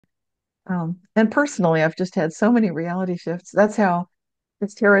And personally, I've just had so many reality shifts. That's how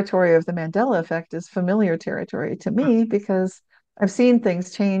this territory of the Mandela effect is familiar territory to me because I've seen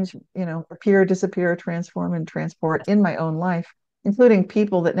things change, appear, disappear, transform, and transport in my own life, including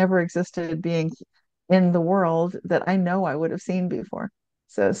people that never existed being in the world that I know I would have seen before.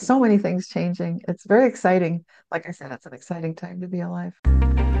 So many things changing. It's very exciting. Like I said, it's an exciting time to be alive.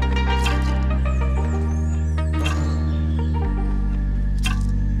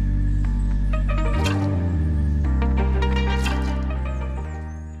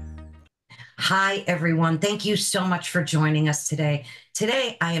 Hi, everyone. Thank you so much for joining us today.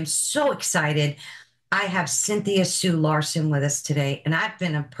 Today, I am so excited. I have Cynthia Sue Larson with us today, and I've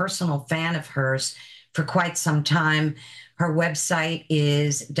been a personal fan of hers for quite some time. Her website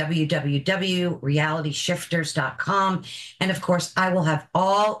is www.realityshifters.com. And of course, I will have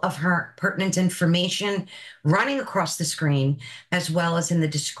all of her pertinent information running across the screen as well as in the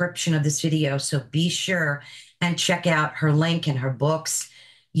description of this video. So be sure and check out her link and her books.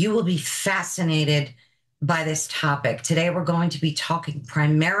 You will be fascinated by this topic. Today, we're going to be talking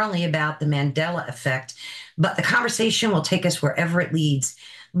primarily about the Mandela effect, but the conversation will take us wherever it leads.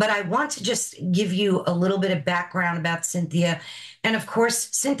 But I want to just give you a little bit of background about Cynthia. And of course,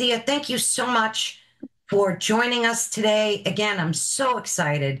 Cynthia, thank you so much for joining us today. Again, I'm so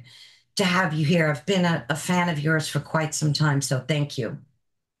excited to have you here. I've been a fan of yours for quite some time, so thank you.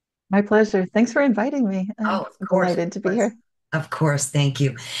 My pleasure. Thanks for inviting me. Oh, I'm of course, of delighted to be course. here. Of course, thank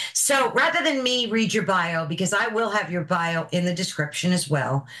you. So rather than me read your bio, because I will have your bio in the description as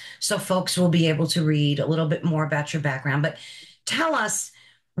well, so folks will be able to read a little bit more about your background, but tell us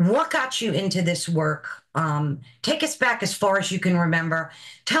what got you into this work. Take us back as far as you can remember.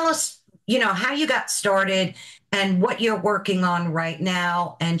 Tell us, how you got started and what you're working on right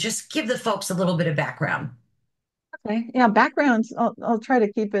now, and just give the folks a little bit of background. Okay. Yeah, backgrounds, I'll try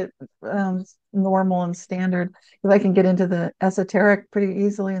to keep it normal and standard because I can get into the esoteric pretty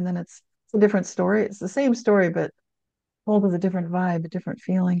easily, and then it's a different story. It's the same story, but told with a different vibe, a different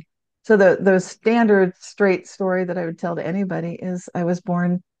feeling. So the standard straight story that I would tell to anybody is I was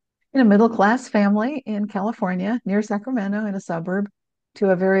born in a middle class family in California near Sacramento in a suburb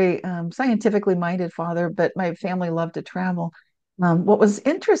to a very scientifically minded father, but my family loved to travel. What was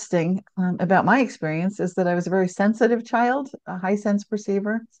interesting about my experience is that I was a very sensitive child, a high sense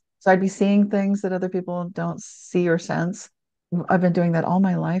perceiver. So I'd be seeing things that other people don't see or sense. I've been doing that all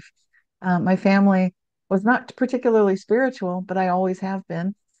my life. My family was not particularly spiritual, but I always have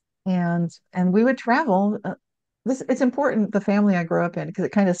been. And we would travel. This it's important the family I grew up in because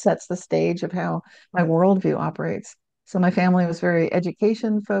it kind of sets the stage of how my worldview operates. So my family was very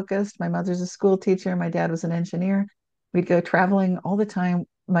education focused. My mother's a school teacher. My dad was an engineer. We'd go traveling all the time.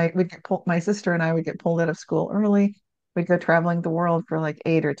 My sister and I would get pulled out of school early. We'd go traveling the world for like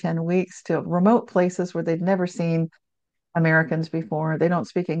 8 or 10 weeks to remote places where they'd never seen Americans before. They don't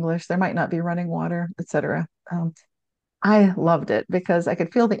speak English. There might not be running water, etc. I loved it because I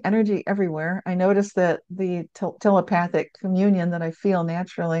could feel the energy everywhere. I noticed that the telepathic communion that I feel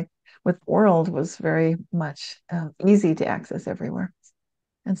naturally with the world was very much easy to access everywhere.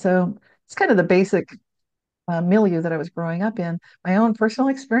 And so it's kind of the basic milieu that I was growing up in. My own personal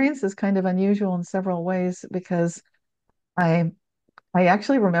experience is kind of unusual in several ways because I I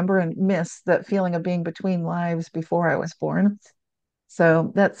actually remember and miss that feeling of being between lives before I was born.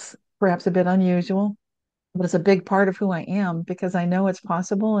 So that's perhaps a bit unusual, but it's a big part of who I am because I know it's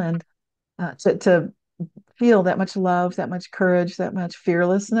possible and to feel that much love, that much courage, that much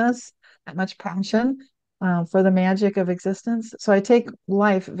fearlessness, that much passion for the magic of existence. So I take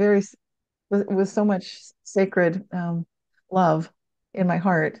life with so much sacred love in my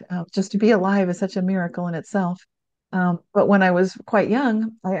heart. Just to be alive is such a miracle in itself. But when I was quite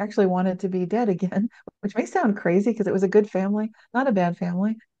young, I actually wanted to be dead again, which may sound crazy because it was a good family, not a bad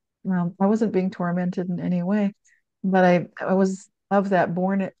family. I wasn't being tormented in any way, but I was of that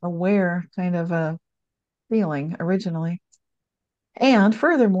born aware kind of a feeling originally. And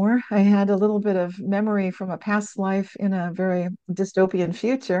furthermore, I had a little bit of memory from a past life in a very dystopian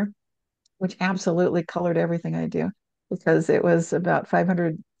future, which absolutely colored everything I do because it was about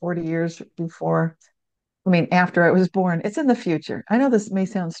 540 years before, I mean, after I was born. It's in the future. I know this may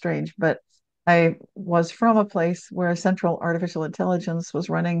sound strange, but I was from a place where central artificial intelligence was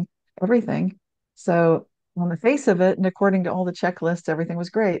running everything. So, on the face of it, and according to all the checklists, everything was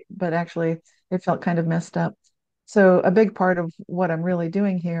great, but actually, it felt kind of messed up. So, a big part of what I'm really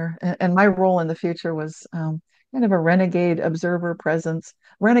doing here, and my role in the future was kind of a renegade observer presence.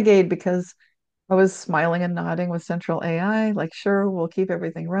 Renegade because I was smiling and nodding with Central AI, like, sure, we'll keep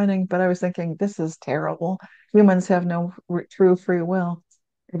everything running. But I was thinking, this is terrible. Humans have no true free will.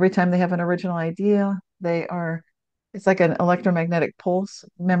 Every time they have an original idea, it's like an electromagnetic pulse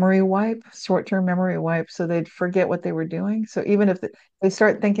memory wipe, short-term memory wipe. So they'd forget what they were doing. So even if they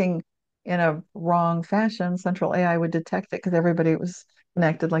start thinking in a wrong fashion, central AI would detect it because everybody was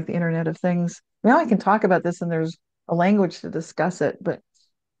connected, like the Internet of Things. Now I can talk about this and there's a language to discuss it, but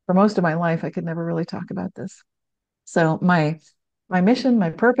for most of my life, I could never really talk about this. So my mission, my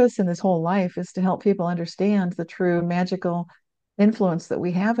purpose in this whole life is to help people understand the true magical influence that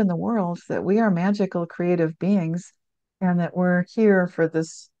we have in the world, that we are magical creative beings, and that we're here for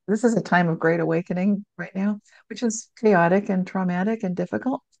this. This is a time of great awakening right now, which is chaotic and traumatic and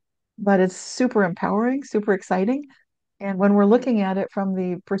difficult, but it's super empowering, super exciting. And when we're looking at it from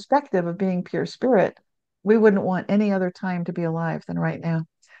the perspective of being pure spirit, we wouldn't want any other time to be alive than right now.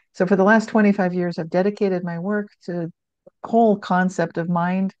 So for the last 25 years, I've dedicated my work to the whole concept of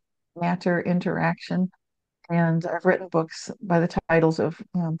mind matter interaction. And I've written books by the titles of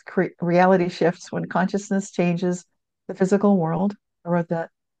Reality Shifts When Consciousness Changes the Physical World. I wrote that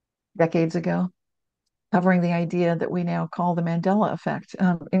decades ago, covering the idea that we now call the Mandela effect,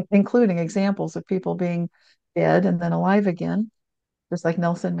 including examples of people being dead and then alive again, just like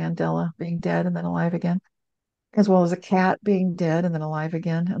Nelson Mandela being dead and then alive again, as well as a cat being dead and then alive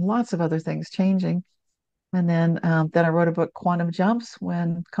again, and lots of other things changing. And then I wrote a book, Quantum Jumps,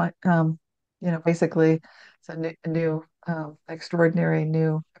 basically it's a new extraordinary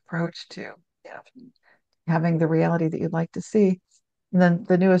new approach to having the reality that you'd like to see. And then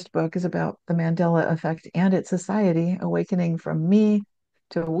the newest book is about the Mandela effect and its society, awakening from me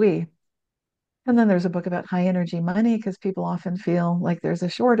to we. And then there's a book about high energy money because people often feel like there's a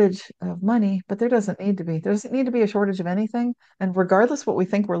shortage of money, but there doesn't need to be. There doesn't need to be a shortage of anything. And regardless what we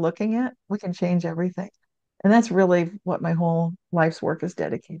think we're looking at, we can change everything. And that's really what my whole life's work is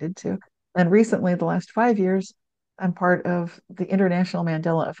dedicated to. And recently, the last 5 years, I'm part of the International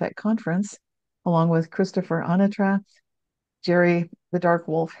Mandela Effect Conference, along with Christopher Anitra, Jerry the Dark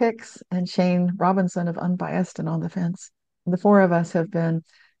Wolf Hicks, and Shane Robinson of Unbiased and On the Fence. And the four of us have been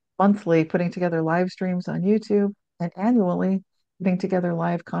monthly putting together live streams on YouTube and annually putting together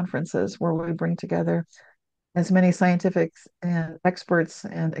live conferences where we bring together as many scientific and experts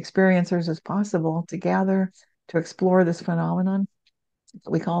and experiencers as possible to gather to explore this phenomenon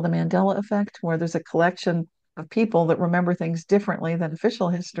that we call the Mandela effect, where there's a collection of people that remember things differently than official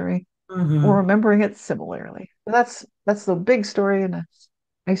history or Hmm. remembering it similarly. That's the big story in a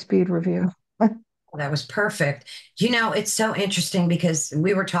high speed review. That was perfect. It's so interesting because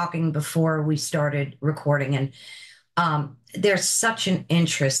we were talking before we started recording, and there's such an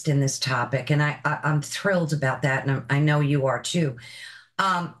interest in this topic, and I'm thrilled about that, and I know you are too.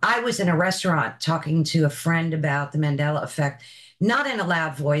 I was in a restaurant talking to a friend about the Mandela effect, not in a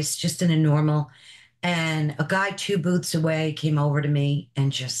loud voice, just in a normal, and a guy two booths away came over to me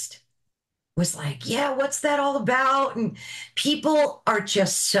and just was like, yeah, what's that all about? And people are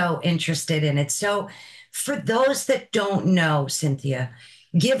just so interested in it. So, for those that don't know, Cynthia,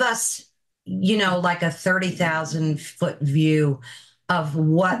 give us, like a 30,000-foot view of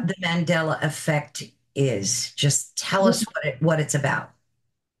what the Mandela effect is. Just tell us what it's about.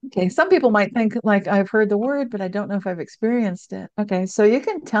 Okay, some people might think like I've heard the word, but I don't know if I've experienced it. Okay, so you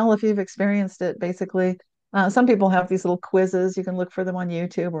can tell if you've experienced it basically. Some people have these little quizzes. You can look for them on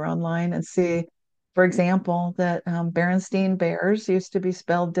YouTube or online and see, for example, that Berenstain Bears used to be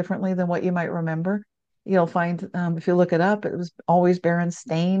spelled differently than what you might remember. You'll find, if you look it up, it was always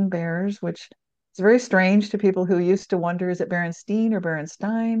Berenstain Bears, which is very strange to people who used to wonder, is it Berenstein or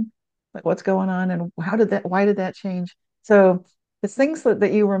Berenstein? Like what's going on and why did that change? So it's things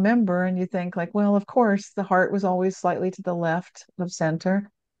that you remember and you think like, well, of course, the heart was always slightly to the left of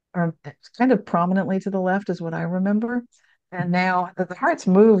center, or kind of prominently to the left is what I remember. And now the heart's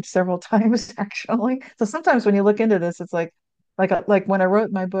moved several times actually. So sometimes when you look into this, it's like when I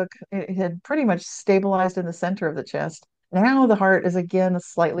wrote my book, it had pretty much stabilized in the center of the chest. Now the heart is again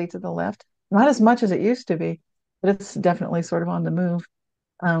slightly to the left, not as much as it used to be, but it's definitely sort of on the move.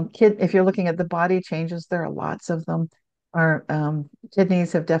 If you're looking at the body changes, there are lots of them. Our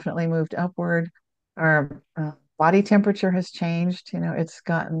kidneys have definitely moved upward. Our body temperature has changed. It's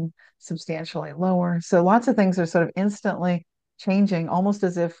gotten substantially lower. So lots of things are sort of instantly changing, almost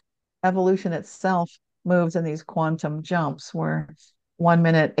as if evolution itself moves in these quantum jumps, where 1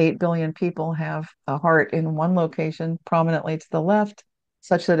 minute, 8 billion people have a heart in one location prominently to the left,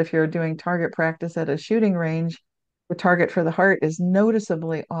 such that if you're doing target practice at a shooting range, the target for the heart is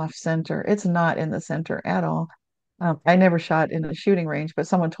noticeably off center. It's not in the center at all. I never shot in a shooting range, but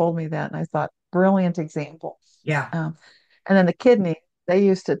someone told me that, and I thought, brilliant example. Yeah. Um, and then the kidney, they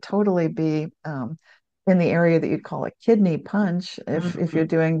used to totally be. in the area that you'd call a kidney punch. If you're Mhm.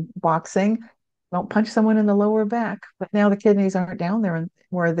 doing boxing, don't punch someone in the lower back. But now the kidneys aren't down there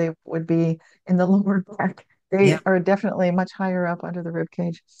where they would be in the lower back. Yeah. They are definitely much higher up under the rib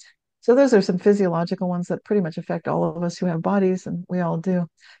cage. So those are some physiological ones that pretty much affect all of us who have bodies, and we all do.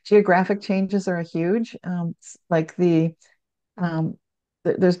 Geographic changes are a huge, like um,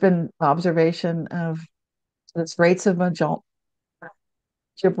 there's been observation of the Straits of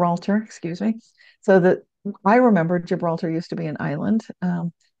Gibraltar, excuse me. So that I remember Gibraltar used to be an island.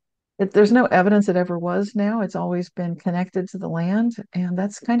 There's no evidence it ever was now. It's always been connected to the land, and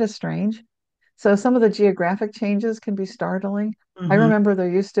that's kind of strange. So some of the geographic changes can be startling. I Hmm. remember there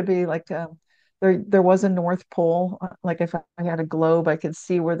used to be like there was a North Pole. Like if I had a globe, I could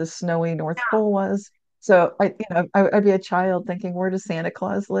see where the snowy North Pole was. So I'd be a child thinking, where does Santa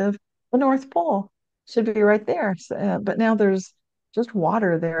Claus live? The North Pole should be right there. So, but now there's just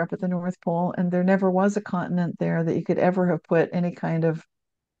water there up at the North Pole, and there never was a continent there that you could ever have put any kind of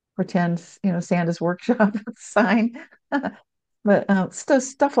pretend, Santa's workshop sign. But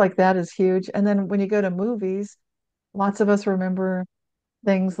stuff like that is huge. And then when you go to movies, lots of us remember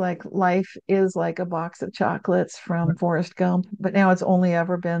things like life is like a box of chocolates from Forrest Gump, but now it's only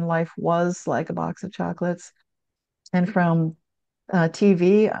ever been life was like a box of chocolates. And from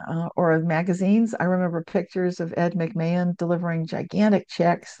TV or magazines. I remember pictures of Ed McMahon delivering gigantic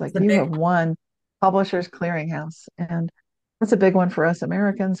checks, It's like the you big have won Publishers Clearinghouse. And that's a big one for us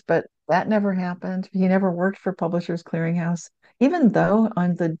Americans, but that never happened. He never worked for Publishers Clearinghouse, even though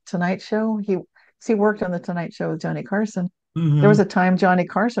on the Tonight Show, he worked on the Tonight Show with Johnny Carson. one. There was Hmm. a time Johnny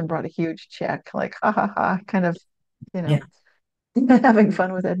Carson brought a huge check, like ha ha ha, kind of, you Yeah. know, having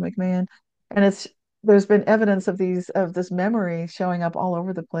fun with Ed McMahon. And there's been evidence of this memory showing up all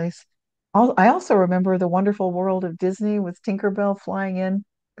over the place. I also remember the Wonderful World of Disney with Tinkerbell flying in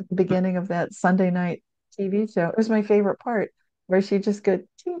at the beginning of that Sunday night TV show. It was my favorite part, where she just go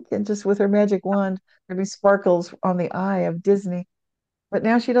tink and just with her magic wand, there'd be sparkles on the eye of Disney. But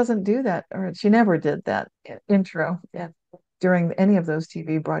now she doesn't do that, or she never did that intro, yeah, during any of those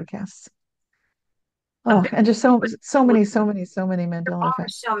TV broadcasts. A Oh, big and just one. so many There Mandela are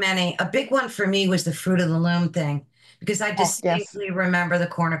effects. so many. A big one for me was the Fruit of the Loom thing because I Oh, yes. distinctly remember the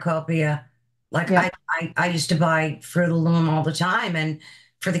cornucopia. Like Yep. I used to buy Fruit of the Loom all the time and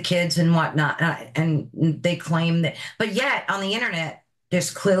for the kids and whatnot. And they claim that, but yet on the internet,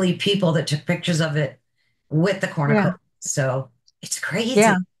 there's clearly people that took pictures of it with the Yeah. cornucopia. So it's Yeah.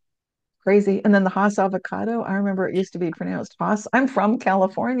 crazy. Crazy. And then the Haas avocado, I remember it used to be pronounced Haas. I'm from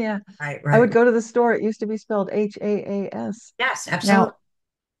California. Right, I would right. go to the store. It used to be spelled Haas. Yes, absolutely. Now,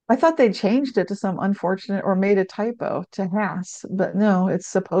 I thought they changed it to some unfortunate or made a typo to Haas, but no, it's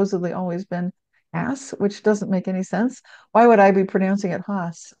supposedly always been Haas, which doesn't make any sense. Why would I be pronouncing it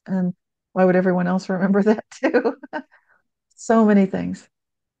Haas? And why would everyone else remember that too? So many things.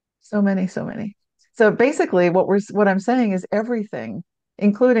 So many, so many. So basically, what I'm saying is everything,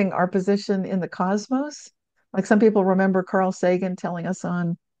 including our position in the cosmos. Like some people remember Carl Sagan telling us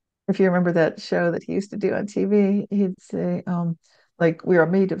on, if you remember that show that he used to do on TV, he'd say, like we are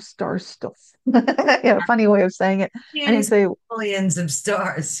made of star stuff. Funny way of saying it. And he'd Millions, say billions of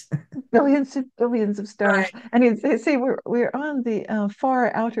stars. billions of stars. Right. And he'd say we're on the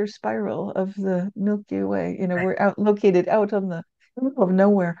far outer spiral of the Milky Way. Right. We're out located out on the middle of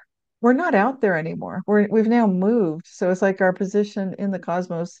nowhere. We're not out there anymore. We've now moved. So it's like our position in the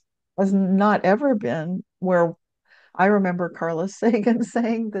cosmos has not ever been where I remember Carlos Sagan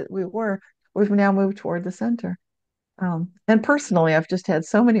saying that we were. We've now moved toward the center. And personally, I've just had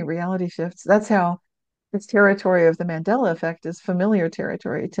so many reality shifts. That's how this territory of the Mandela effect is familiar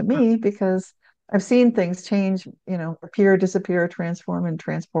territory to me because I've seen things change, appear, disappear, transform, and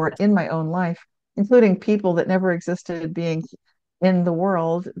transport in my own life, including people that never existed being in the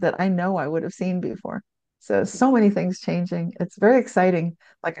world that I know I would have seen before. So many things changing. It's very exciting.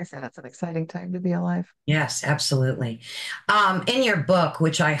 Like I said, it's an exciting time to be alive. Yes, absolutely. In your book,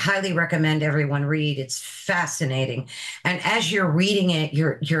 which I highly recommend everyone read, it's fascinating. And as you're reading it,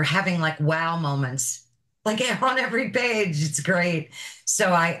 you're having like wow moments, like on every page. It's great. So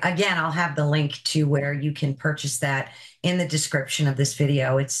I'll have the link to where you can purchase that in the description of this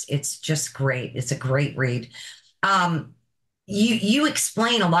video. It's just great. It's a great read. Um, you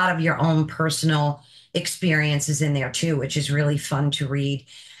explain a lot of your own personal experiences in there too, which is really fun to read.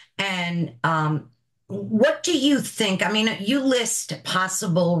 And what do you think? I mean, you list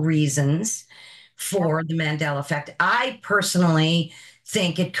possible reasons Yep. for the Mandela effect. I personally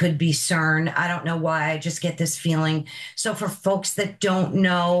think it could be CERN. I don't know why. I just get this feeling. So, for folks that don't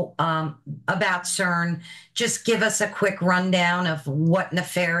know about CERN, just give us a quick rundown of what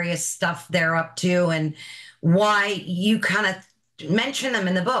nefarious stuff they're up to and why you kind of mention them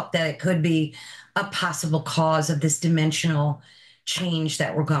in the book that it could be a possible cause of this dimensional change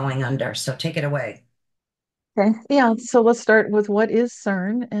that we're going under. So, take it away. Okay. Yeah. So let's start with what is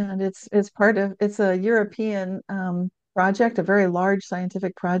CERN, and it's a European project, a very large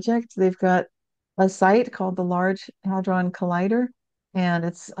scientific project. They've got a site called the Large Hadron Collider, and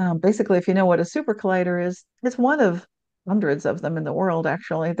it's basically, if you know what a super collider is, it's one of hundreds of them in the world.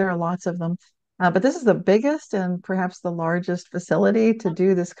 Actually, there are lots of them, but this is the biggest and perhaps the largest facility to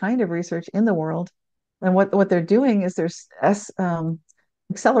do this kind of research in the world. And what they're doing is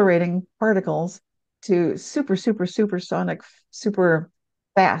accelerating particles to supersonic, super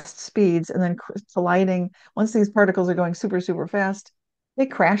fast speeds, and then colliding. Once these particles are going super fast, they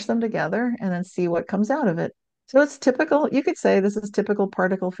crash them together and then see what comes out of it. So it's typical, you could say this is typical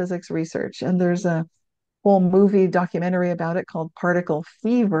particle physics research. And there's a whole movie documentary about it called Particle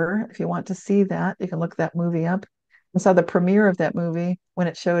Fever. If you want to see that, you can look that movie up. I saw the premiere of that movie when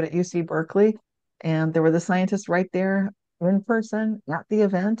it showed at UC Berkeley, and there were the scientists right there in person at the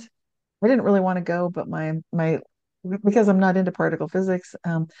event. I didn't really want to go, but my because I'm not into particle physics,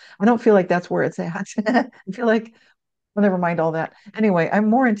 I don't feel like that's where it's at. I feel like, well, never mind all that. Anyway, I'm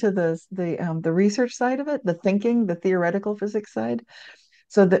more into the research side of it, the thinking, the theoretical physics side.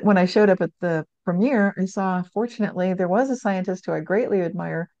 So that when I showed up at the premiere, I saw, fortunately, there was a scientist who I greatly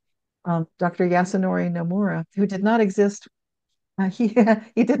admire, Dr. Yasunori Nomura, who did not exist. He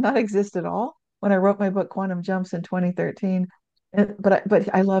he did not exist at all when I wrote my book Quantum Jumps in 2013.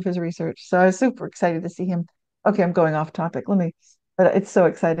 But I love his research, so I was super excited to see him. Okay, I'm going off topic. But it's so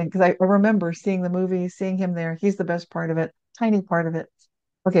exciting because I remember seeing the movie, seeing him there. He's the best part of it, tiny part of it.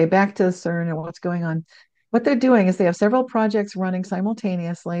 Okay, back to CERN and what's going on. What they're doing is they have several projects running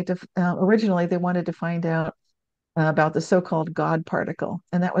simultaneously. Originally, they wanted to find out about the so-called God particle,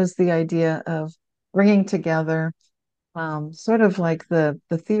 and that was the idea of bringing together sort of like the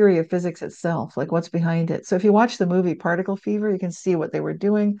theory of physics itself, like what's behind it. So if you watch the movie Particle Fever, you can see what they were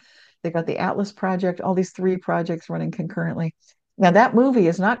doing. They got the Atlas project, all these three projects running concurrently. Now that movie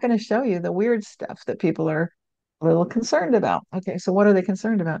is not going to show you the weird stuff that people are a little concerned about. Okay, so what are they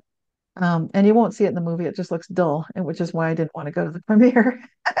concerned about? And you won't see it in the movie. It just looks dull, and which is why I didn't want to go to the premiere.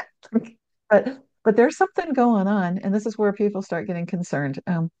 But there's something going on, and this is where people start getting concerned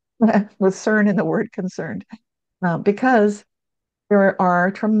with CERN and the word concerned, because there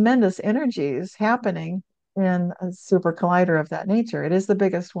are tremendous energies happening in a super collider of that nature. It is the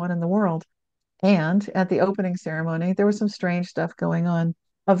biggest one in the world. And at the opening ceremony, there was some strange stuff going on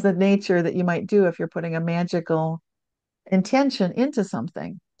of the nature that you might do if you're putting a magical intention into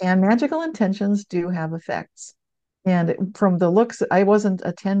something. And magical intentions do have effects. And from the looks, I wasn't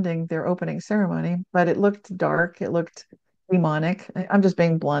attending their opening ceremony, but it looked dark. It looked demonic. I'm just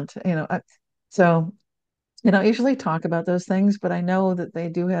being blunt, so I usually talk about those things, but I know that they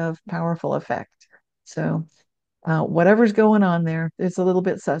do have powerful effect. So whatever's going on there, it's a little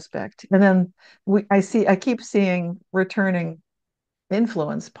bit suspect. And then I keep seeing returning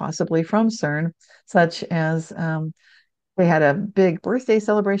influence possibly from CERN, such as they had a big birthday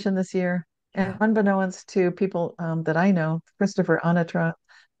celebration this year, and Yeah. unbeknownst to people that I know, Christopher Anatra,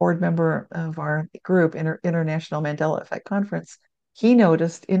 board member of our group, International Mandela Effect Conference, he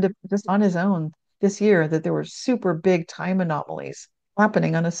noticed just on his own this year that there were super big time anomalies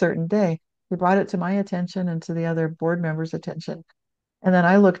happening on a certain day. He brought it to my attention and to the other board members' attention. And then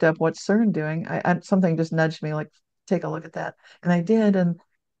I looked up what's CERN doing. Something just nudged me, like, take a look at that. And I did. And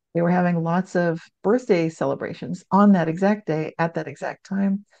they were having lots of birthday celebrations on that exact day at that exact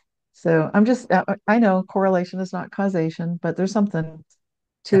time. So I know correlation is not causation, but there's something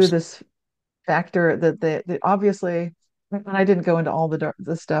to Absolutely. this factor that obviously, and I didn't go into all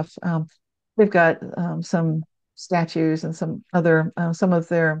the stuff. They've got some statues and some of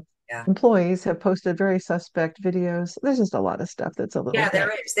their Yeah. employees have posted very suspect videos. There's just a lot of stuff that's a little Yeah, there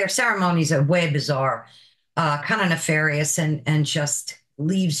bit is. Their ceremonies are way bizarre, kind of nefarious, and just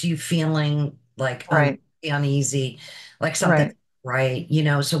leaves you feeling like right, uneasy, like something right,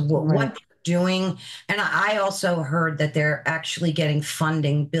 right. So what right. they're doing, and I also heard that they're actually getting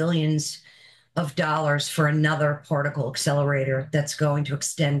funding, billions of dollars for another particle accelerator that's going to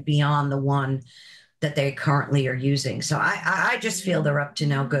extend beyond the one that they currently are using. So I just feel they're up to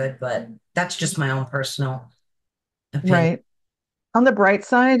no good, but that's just my own personal opinion. Right. On the bright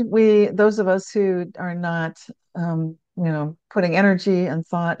side, those of us who are not, putting energy and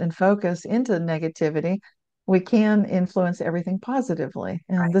thought and focus into negativity, we can influence everything positively.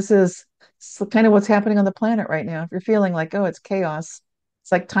 And Right. this is kind of what's happening on the planet right now. If you're feeling like, oh, it's chaos,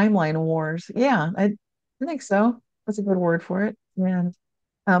 it's like timeline wars. Yeah, I think so. That's a good word for it. And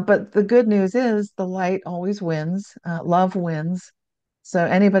but the good news is the light always wins, love wins. So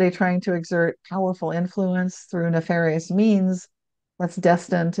anybody trying to exert powerful influence through nefarious means, that's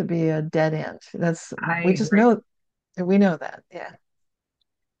destined to be a dead end. That's I we just agree. know we know that. Yeah.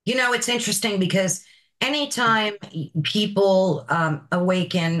 It's interesting because anytime people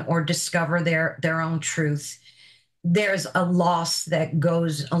awaken or discover their own truth, there's a loss that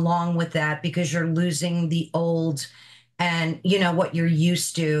goes along with that because you're losing the old and what you're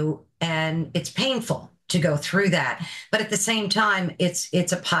used to, and it's painful to go through that. But at the same time,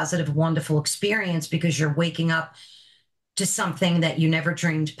 it's a positive, wonderful experience because you're waking up to something that you never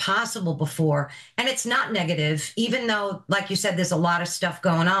dreamed possible before. And it's not negative, even though, like you said, there's a lot of stuff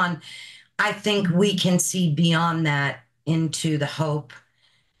going on. I think we Mhm. can see beyond that into the hope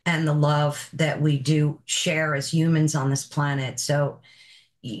and the love that we do share as humans on this planet. So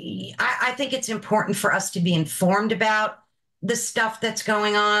I think it's important for us to be informed about the stuff that's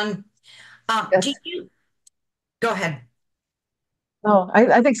going on. Do Yes. you go ahead? Oh,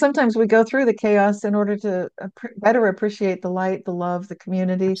 I think sometimes we go through the chaos in order to better appreciate the light, the love, the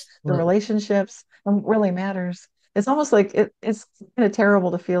community, the Absolutely. relationships, and what really matters. It's almost like it's kind of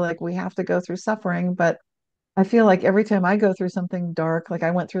terrible to feel like we have to go through suffering, but I feel like every time I go through something dark, like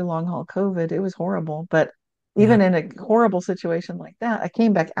I went through long haul COVID, it was horrible. But Yeah. even in a horrible situation like that, I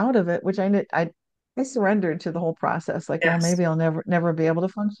came back out of it, which I surrendered to the whole process. Like, well, Yes. maybe I'll never be able to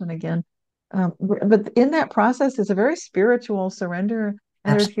function again. But in that process, it's a very spiritual surrender,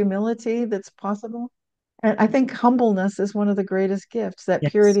 and there's Absolutely. humility that's possible. And I think humbleness is one of the greatest gifts, that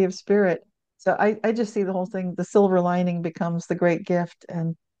Yes. purity of spirit. So I just see the whole thing, the silver lining becomes the great gift.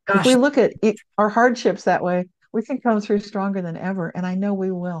 And if Gosh, we look at our hardships that way, we can come through stronger than ever. And I know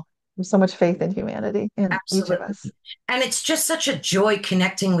we will. There's so much faith in humanity in each of absolutely. us. And it's just such a joy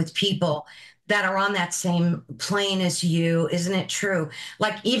connecting with people that are on that same plane as you, isn't it true?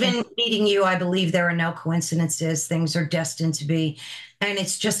 Like even Yes. meeting you, I believe there are no coincidences. Things are destined to be. And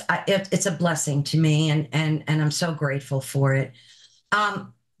it's just it's a blessing to me, and I'm so grateful for it.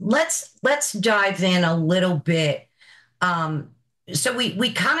 Let's dive in a little bit. Um, so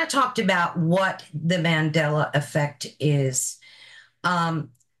we kind of talked about what the Mandela effect is. Um,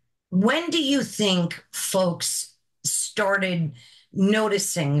 when do you think folks started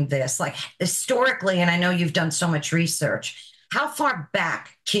noticing this? Like historically, and I know you've done so much research, how far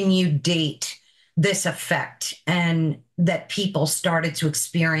back can you date this effect and that people started to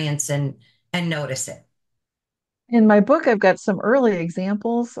experience and notice it? In my book, I've got some early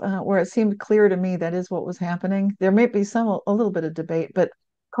examples where it seemed clear to me that is what was happening. There may be a little bit of debate, but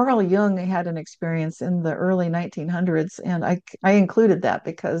Carl Jung had an experience in the early 1900s, and I included that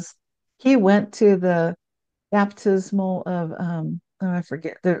because he went to the baptismal of oh, I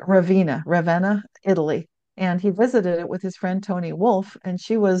forget the Ravenna, Italy, and he visited it with his friend Tony Wolfe, and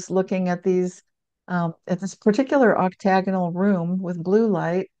she was looking at this particular octagonal room with blue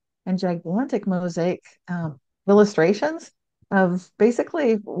light and gigantic mosaic illustrations of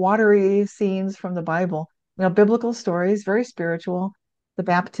basically watery scenes from the Bible, biblical stories, very spiritual. The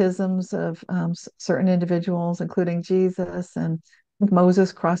baptisms of certain individuals, including Jesus and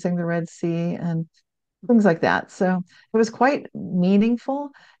Moses crossing the Red Sea, and things like that. So it was quite meaningful,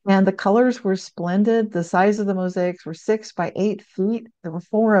 and the colors were splendid. The size of the mosaics were 6 by 8 feet. There were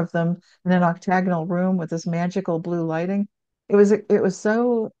four of them in an octagonal room with this magical blue lighting. It was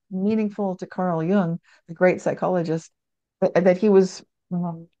so meaningful to Carl Jung, the great psychologist, that he was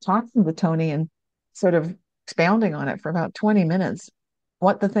talking to Tony and sort of expounding on it for about 20 minutes,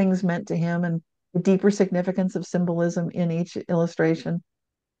 what the things meant to him and the deeper significance of symbolism in each illustration.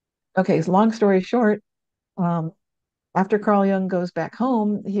 Okay, so long story short, um, after Carl Jung goes back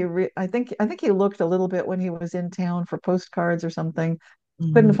home, I think he looked a little bit when he was in town for postcards or something.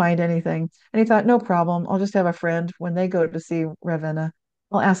 Couldn't Mhm. find anything, and he thought, no problem. I'll just have a friend when they go to see Ravenna.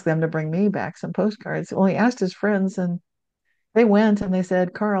 I'll ask them to bring me back some postcards. Well, he asked his friends, and they went and they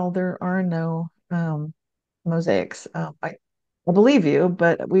said, Carl, there are no mosaics. I believe you,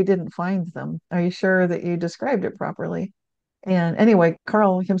 but we didn't find them. Are you sure that you described it properly? And anyway,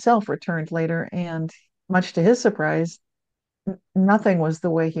 Carl himself returned later, and much to his surprise, nothing was the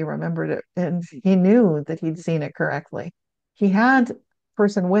way he remembered it. And he knew that he'd seen it correctly. He had a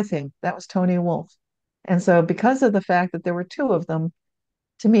person with him, that was Tony Wolf. And so, because of the fact that there were two of them,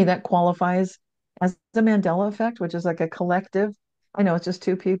 to me, that qualifies as the Mandela effect, which is like a collective. I know it's just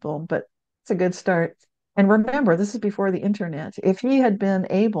two people, but it's a good start. And remember, this is before the internet. If he had been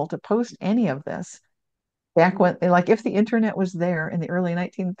able to post any of this, back when, like, if the internet was there in the early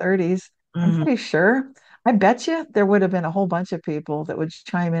 1930s, I'm Mhm. pretty sure, I bet you there would have been a whole bunch of people that would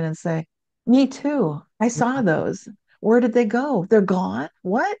chime in and say, "Me too. I saw those. Where did they go? They're gone?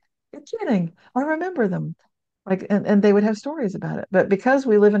 What? You're kidding. I remember them." Like, and they would have stories about it. But because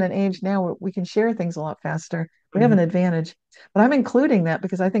we live in an age now where we can share things a lot faster, we have Mhm. an advantage. But I'm including that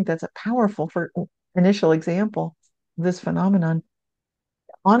because I think that's a powerful for initial example of this phenomenon.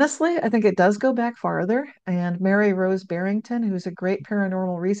 Honestly, I think it does go back farther. And Mary Rose Barrington, who's a great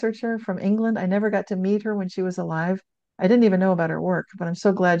paranormal researcher from England, I never got to meet her when she was alive. I didn't even know about her work, but I'm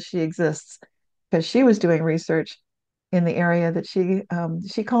so glad she exists because she was doing research in the area that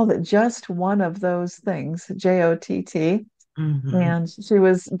she called it just one of those things, JOTT. Mhm. And she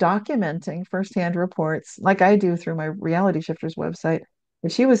was documenting firsthand reports, like I do through my Reality Shifters website.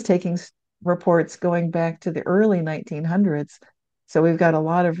 But she was taking reports going back to the early 1900s. So we've got a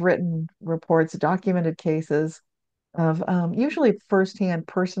lot of written reports, documented cases of usually firsthand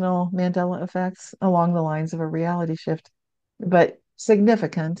personal Mandela effects along the lines of a reality shift, but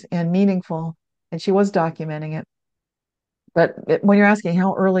significant and meaningful. And she was documenting it. But when you're asking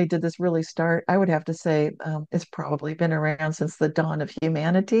how early did this really start, I would have to say it's probably been around since the dawn of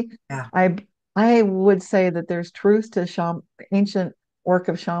humanity. Yeah. I I would say that there's truth to ancient work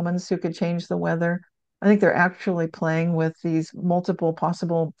of shamans who could change the weather. I think they're actually playing with these multiple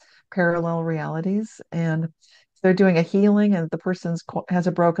possible parallel realities, and they're doing a healing, and the person's has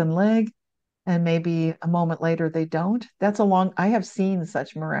a broken leg, and maybe a moment later they don't. I have seen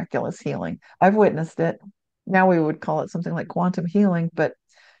such miraculous healing. I've witnessed it. Now we would call it something like quantum healing, but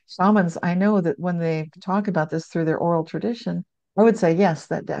shamans, I know that when they talk about this through their oral tradition, I would say, yes,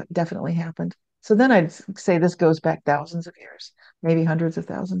 that definitely happened. So then I'd say this goes back thousands of years, maybe hundreds of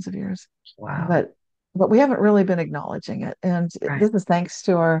thousands of years. Wow. But we haven't really been acknowledging it. And Right. this is thanks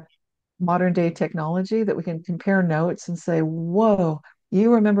to our modern day technology that we can compare notes and say, whoa,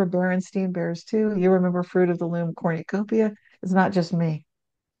 you remember Berenstein Bears too? You remember Fruit of the Loom cornucopia? It's not just me.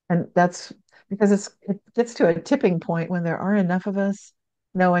 And that's because it gets to a tipping point when there are enough of us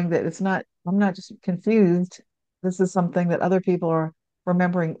knowing that I'm not just confused. This is something that other people are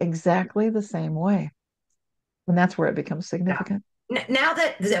remembering exactly the same way. And that's where it becomes Yeah. significant. Now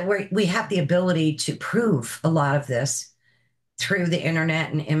that we have the ability to prove a lot of this through the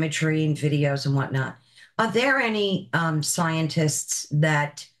internet and imagery and videos and whatnot, are there any scientists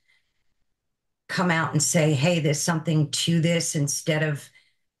that come out and say, hey, there's something to this instead of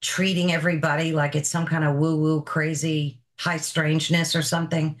treating everybody like it's some kind of woo woo, crazy, high strangeness or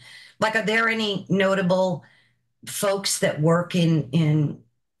something? Like, are there any notable folks that work in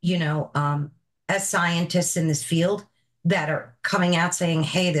you know, as scientists in this field that are coming out saying,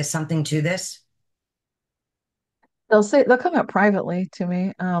 hey, there's something to this? They'll come out privately to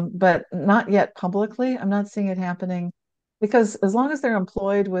me, but not yet publicly. I'm not seeing it happening because as long as they're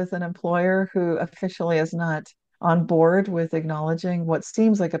employed with an employer who officially is not on board with acknowledging what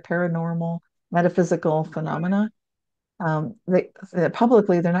seems like a paranormal metaphysical phenomena,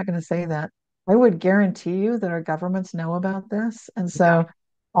 publicly they're not going to say that. I would guarantee you that our governments know about this, and Yeah. so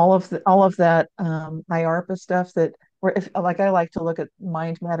all of that IARPA stuff that where if like I like to look at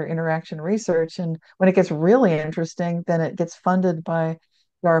mind matter interaction research, and when it gets really interesting, then it gets funded by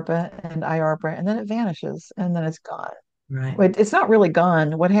DARPA and IARPA, and then it vanishes, and then it's gone. Right. It's not really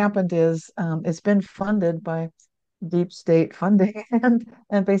gone. What happened is it's been funded by deep state funding,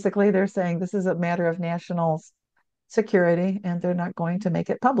 and basically they're saying this is a matter of national security and they're not going to make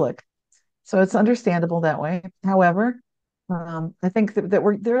it public. So it's understandable that way. However, I think that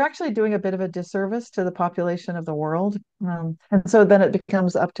they're actually doing a bit of a disservice to the population of the world. And so then it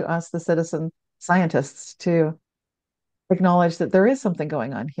becomes up to us, the citizen scientists, to acknowledge that there is something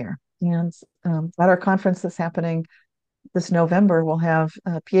going on here. And at our conference that's happening this November, we'll have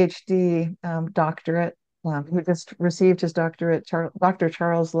a PhD doctorate who just received his doctorate, Dr.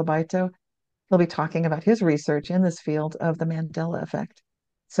 Charles Labito. He'll be talking about his research in this field of the Mandela effect.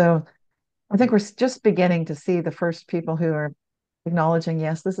 So I think we're just beginning to see the first people who are acknowledging,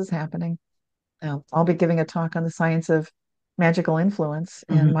 yes, this is happening. I'll be giving a talk on the science of magical influence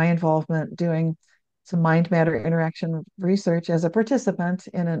and Mhm. my involvement doing some mind matter interaction research as a participant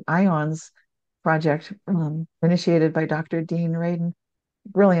in an IONS project initiated by Dr. Dean Radin,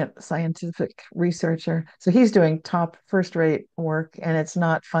 brilliant scientific researcher. So he's doing top first rate work and it's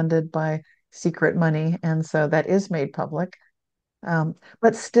not funded by secret money. And so that is made public.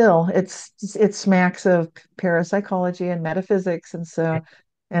 But still, it smacks of parapsychology and metaphysics. And so,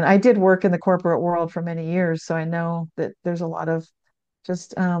 and I did work in the corporate world for many years, so I know that there's a lot of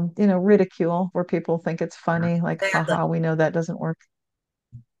just ridicule where people think it's funny, like, Sadly. haha, we know that doesn't work.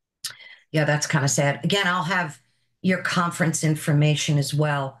 Yeah, that's kind of sad. Again, I'll have your conference information as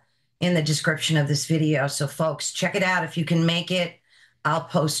well in the description of this video. So, folks, check it out if you can make it. I'll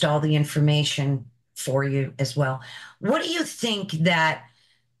post all the information for you as well. What do you think that,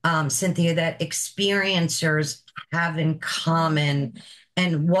 Cynthia, that experiencers have in common?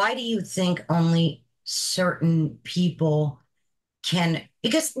 And why do you think only certain people can,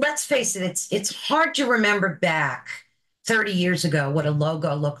 because let's face it, it's hard to remember back 30 years ago what a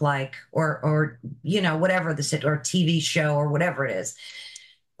logo looked like, or whatever this or TV show or whatever it is.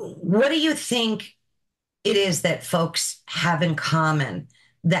 What do you think it is that folks have in common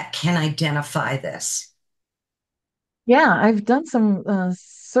that can identify this? Yeah, I've done some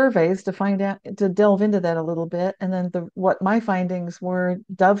surveys to find out, to delve into that a little bit, and then what my findings were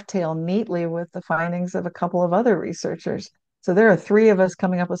dovetail neatly with the findings of a couple of other researchers. So there are three of us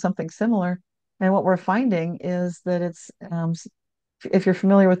coming up with something similar, and what we're finding is that it's if you're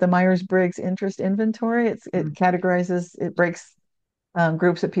familiar with the Myers-Briggs interest inventory, it categorizes, it breaks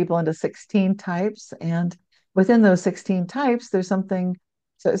groups of people into 16 types. And within those 16 types, there's something.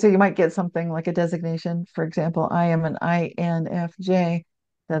 So you might get something like a designation. For example, I am an INFJ.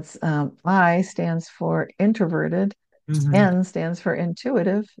 That's I stands for introverted, Mm-hmm. N stands for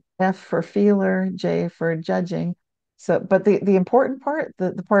intuitive, F for feeler, J for judging. So, but the important part,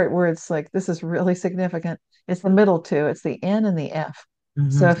 the part where it's like this is really significant, it's the middle two. It's the N and the F. So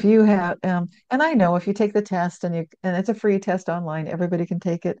Mm-hmm. if you have, and I know if you take the test and it's a free test online, everybody can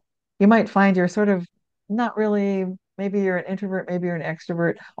take it. You might find you're sort of not really, maybe you're an introvert, maybe you're an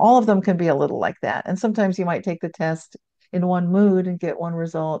extrovert. All of them can be a little like that. And sometimes you might take the test in one mood and get one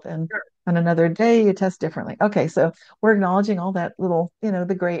result, and on another day you test differently. Okay, so we're acknowledging all that little,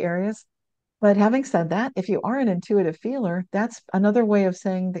 the gray areas. But having said that, if you are an intuitive feeler, that's another way of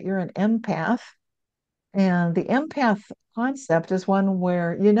saying that you're an empath. And the empath concept is one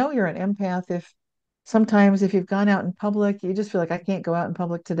where you're an empath if sometimes if you've gone out in public, you just feel like I can't go out in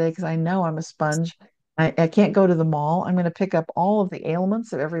public today because I know I'm a sponge. I can't go to the mall. I'm going to pick up all of the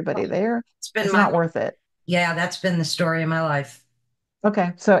ailments of everybody there. It's been It's my, not worth it. yeah, that's been the story of my life.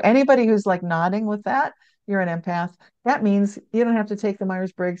 Okay, so anybody who's like nodding with that, you're an empath. That means you don't have to take the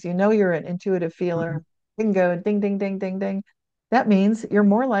Myers-Briggs. You know you're an intuitive Mhm. feeler. Bingo, ding, ding, ding, ding, ding. That means you're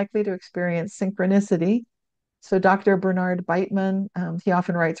more likely to experience synchronicity. So Dr. Bernard Beitman, he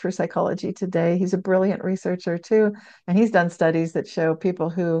often writes for Psychology Today. He's a brilliant researcher too, and he's done studies that show people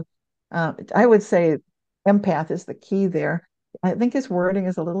who, I would say, empath is the key there. I think his wording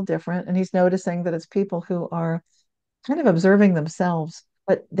is a little different, and he's noticing that it's people who are kind of observing themselves.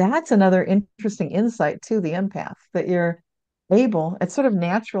 But that's another interesting insight to the empath that you're able, it's sort of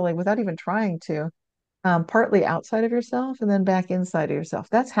naturally, without even trying to, partly outside of yourself and then back inside of yourself.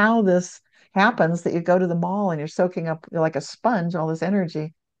 That's how this happens that you go to the mall and you're soaking up, you're like a sponge, all this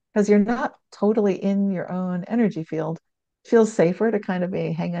energy, because you're not totally in your own energy field. It feels safer to kind of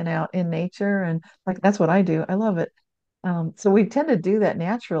be hanging out in nature. And like that's what I do. I love it. So we tend to do that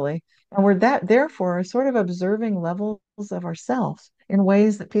naturally. And we're that therefore sort of observing levels of ourselves in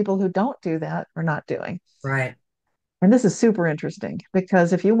ways that people who don't do that are not doing. Right, And this is super interesting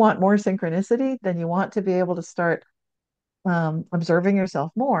because if you want more synchronicity, then you want to be able to start observing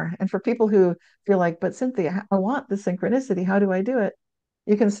yourself more. And for people who feel like, but Cynthia, I want the synchronicity, how do I do it?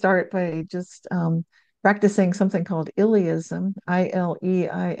 You can start by just practicing something called Iliism,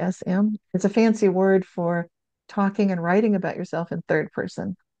 Ileism. It's a fancy word for talking and writing about yourself in third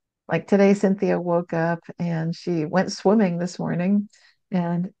person. Like today, Cynthia woke up and she went swimming this morning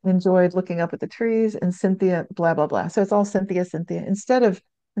and enjoyed looking up at the trees and Cynthia, blah, blah, blah. So it's all Cynthia, Cynthia. Instead of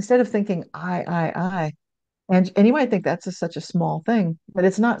thinking I, and you might think that's such a small thing, but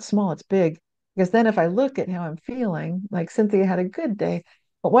it's not small, it's big. Because then if I look at how I'm feeling, like Cynthia had a good day,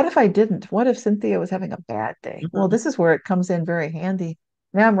 but what if I didn't? What if Cynthia was having a bad day? Well, mhm. this is where it comes in very handy.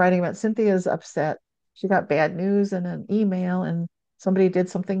 Now I'm writing about Cynthia's upset. She got bad news in an email and somebody did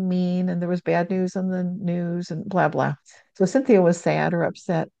something mean and there was bad news on the news and blah, blah. So Cynthia was sad or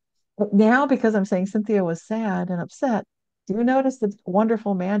upset. But now, because I'm saying Cynthia was sad and upset, do you notice the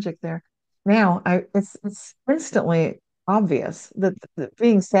wonderful magic there? Now, it's instantly obvious that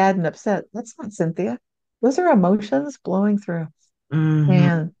being sad and upset, that's not Cynthia. Those are emotions blowing through. Mhm.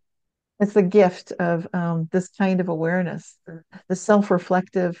 And it's the gift of this kind of awareness, the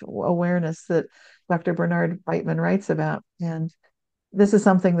self-reflective awareness that Dr. Bernard Beitman writes about. And this is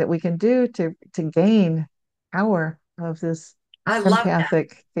something that we can do to gain power of this I love that.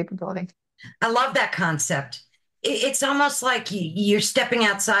 empathic capability. I love that concept. It's almost like you're stepping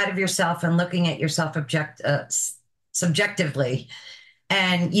outside of yourself and looking at yourself subjectively,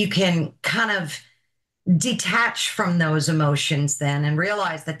 and you can kind of detach from those emotions then and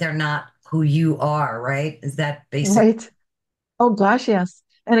realize that they're not who you are, right? Is that basic? Right. Oh gosh, yes.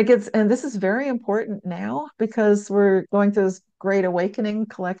 And it gets, and this is very important now because we're going through this great awakening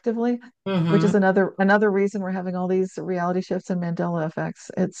collectively, which Hmm. is another reason we're having all these reality shifts and Mandela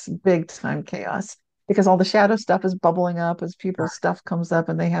effects. It's big time chaos because all the shadow stuff is bubbling up as people's stuff comes up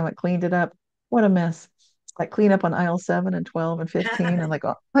and they haven't cleaned it up. What a mess. It's like clean up on aisle 7 and 12 and 15 and like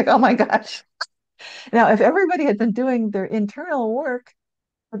oh my gosh. Now, if everybody had been doing their internal work,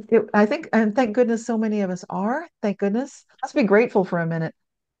 I think, and thank goodness so many of us are, thank goodness. Let's be grateful for a minute.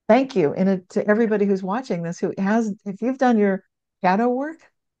 Thank you. And to everybody who's watching this, who has, if you've done your shadow work,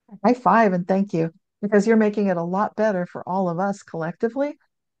 high five and thank you, because you're making it a lot better for all of us collectively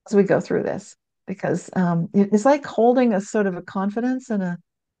as we go through this. Because it's like holding a sort of a confidence and a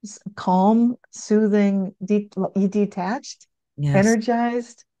calm, soothing, detached, Yes.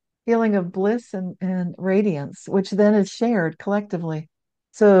 energized feeling of bliss and radiance, which then is shared collectively.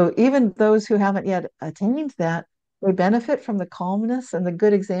 So even those who haven't yet attained that, they benefit from the calmness and the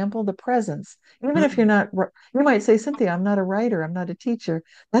good example, the presence. Even if you're Mm. not, you might say, Cynthia, I'm not a writer, I'm not a teacher.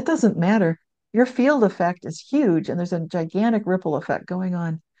 That doesn't matter. Your field effect is huge, and there's a gigantic ripple effect going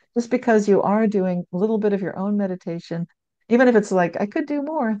on. Just because you are doing a little bit of your own meditation, even if it's like, I could do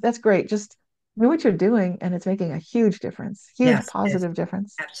more, that's great. Just do what you're doing, and it's making a huge difference, huge Yes, yes, positive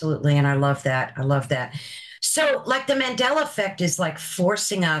difference. absolutely. And I love that. I love that. So, like the Mandela effect is like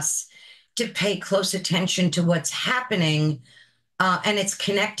forcing us to pay close attention to what's happening, and it's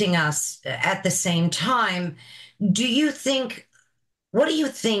connecting us at the same time. Do you think, what do you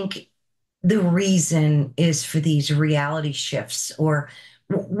think the reason is for these reality shifts? Or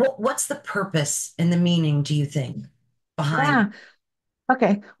what's the purpose and the meaning, do you think, behind? Yeah.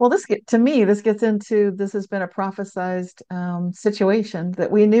 Okay. Well, to me, this gets into this has been a prophesized situation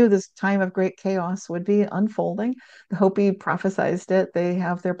that we knew this time of great chaos would be unfolding. The Hopi prophesized it. They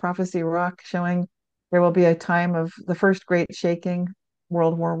have their prophecy rock showing there will be a time of the first great shaking,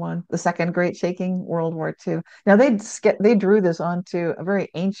 World War One, the second great shaking, World War Two. Now they drew this onto a very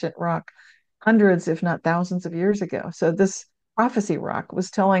ancient rock, hundreds, if not thousands of years ago. So this prophecy rock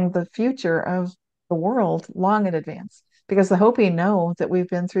was telling the future of the world long in advance because the Hopi know that we've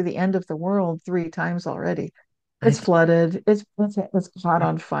been through the end of the world 3 times already. I It's think, flooded, it's caught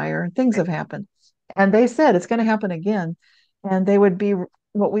on fire, things have happened. And they said it's going to happen again. And they would be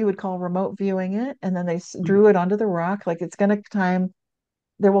what we would call remote viewing it. And then they drew it onto the rock, like it's going to time,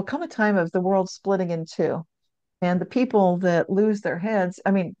 there will come a time of the world splitting in two. And the people that lose their heads,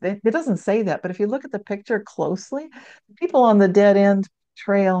 I mean, it doesn't say that, but if you look at the picture closely, the people on the dead end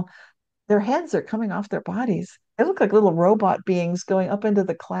trail, their heads are coming off their bodies. They look like little robot beings going up into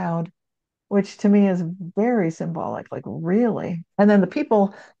the cloud, which to me is very symbolic, like really. And then the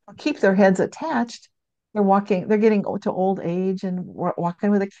people keep their heads attached. They're getting to old age and walking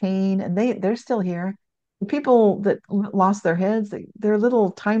with a cane, and they're still here. The people that lost their heads, their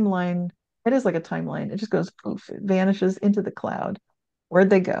little timeline, it is like a timeline. It just goes poof, it vanishes into the cloud. Where'd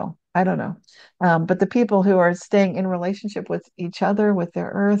they go? I don't know. But the people who are staying in relationship with each other, with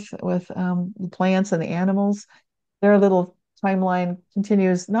their earth, with the plants and the animals, their little timeline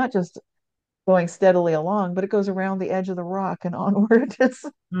continues not just going steadily along, but it goes around the edge of the rock and onward.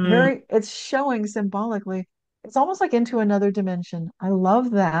 mm, It's showing symbolically. It's almost like into another dimension. I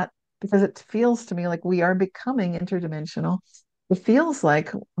love that because it feels to me like we are becoming interdimensional. It feels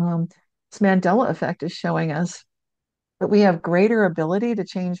like this Mandela effect is showing us that we have greater ability to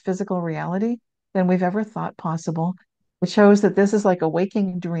change physical reality than we've ever thought possible. It shows that this is like a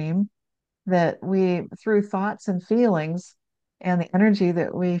waking dream that we, through thoughts and feelings and the energy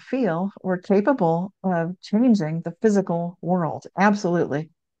that we feel, we're capable of changing the physical world. Absolutely.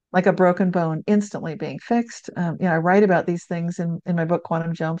 Like a broken bone instantly being fixed. I write about these things in my book,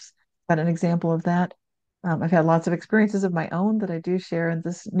 Quantum Jumps. Got an example of that. I've had lots of experiences of my own that I do share in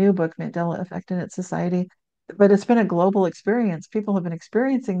this new book, Mandela Effect and Its Society. But it's been a global experience. People have been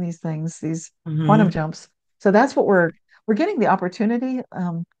experiencing these things, these quantum mhm. jumps. So that's what we're getting the opportunity,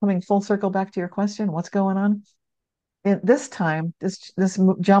 coming full circle back to your question, what's going on? In this time, this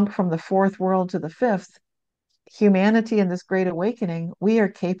jump from the fourth world to the fifth, humanity in this great awakening, we are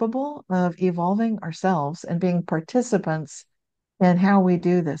capable of evolving ourselves and being participants in how we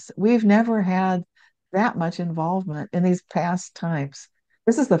do this. We've never had that much involvement in these past times.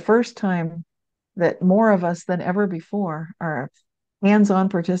 This is the first time that more of us than ever before are hands-on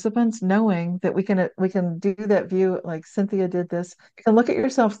participants, knowing that we can do that view like Cynthia did this. You can look at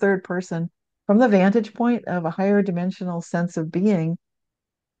yourself third person from the vantage point of a higher dimensional sense of being,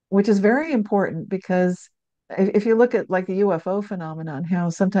 which is very important because if you look at like the UFO phenomenon, how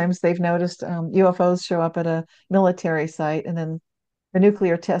sometimes they've noticed UFOs show up at a military site and then the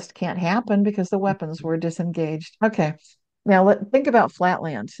nuclear test can't happen because the weapons were disengaged. Okay. Now think about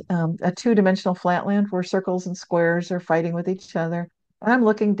flatland, a two-dimensional flatland where circles and squares are fighting with each other. And I'm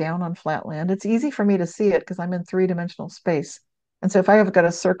looking down on flatland. It's easy for me to see it because I'm in three-dimensional space. And so if I have got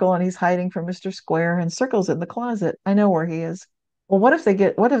a circle and he's hiding from Mr. Square and circle's in the closet, I know where he is. Well, what if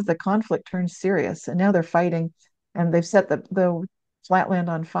the conflict turns serious and now they're fighting and they've set the flatland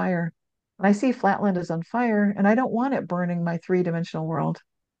on fire? And I see flatland is on fire and I don't want it burning my three-dimensional world.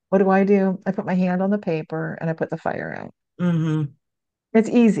 What do? I put my hand on the paper and I put the fire out. Hmm. It's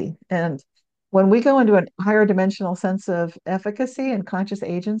easy. And when we go into a higher dimensional sense of efficacy and conscious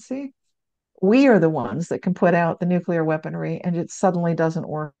agency, we are the ones that can put out the nuclear weaponry and it suddenly doesn't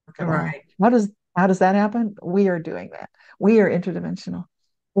work at all. Right. How does that happen? We are doing that. We are interdimensional.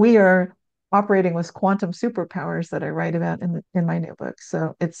 We are operating with quantum superpowers that I write about in my new book.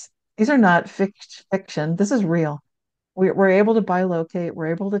 So these are not fiction. This is real. We're able to bilocate,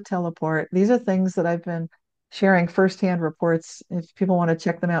 we're able to teleport. These are things that I've been sharing firsthand reports if people want to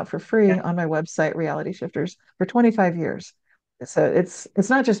check them out for free on my website, Reality Shifters, for 25 years. So it's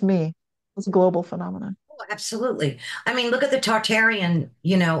not just me, it's a global phenomenon. Oh, absolutely. I mean, look at the Tartarian,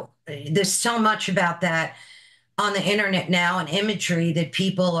 there's so much about that on the internet now and imagery that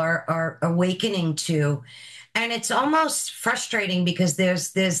people are awakening to. And it's almost frustrating because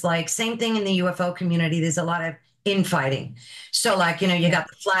there's like same thing in the UFO community. There's a lot of infighting. So like, you Yeah. got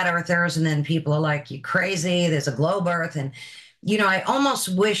the flat earthers and then people are like, you crazy, there's a globe earth. And, I almost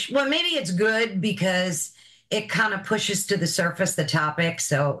wish, well, maybe it's good because it kind of pushes to the surface the topic.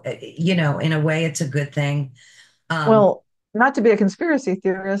 So, in a way, it's a good thing. Um, Well, not to be a conspiracy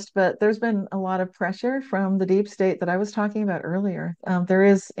theorist, but there's been a lot of pressure from the deep state that I was talking about earlier.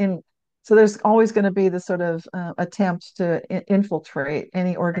 So there's always going to be this sort of attempt to infiltrate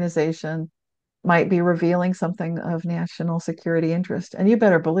any organization might be revealing something of national security interest. And you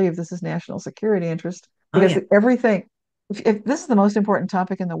better believe this is national security interest oh, because yeah. if this is the most important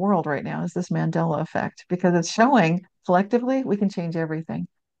topic in the world right now, is this Mandela effect, because it's showing collectively we can change everything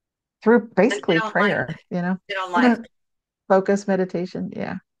through And they basically don't like prayer, they don't like focus, meditation.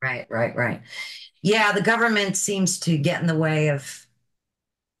 Yeah. Right, right, right. Yeah, the government seems to get in the way of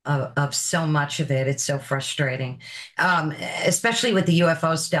so much of it. It's so frustrating, especially with the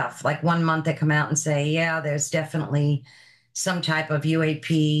UFO stuff. Like one month they come out and say, yeah, there's definitely some type of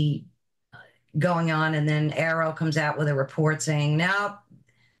UAP going on, and then Arrow comes out with a report saying, no,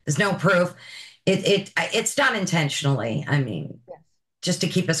 there's no proof. It's done intentionally. I mean, Yes. just to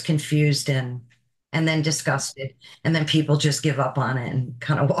keep us confused and then disgusted, and then people just give up on it and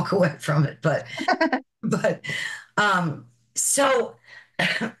kind of walk away from it. But um, so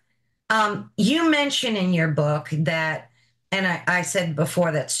you mention in your book that, and I said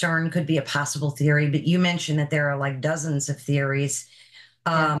before that CERN could be a possible theory, but you mentioned that there are like dozens of theories.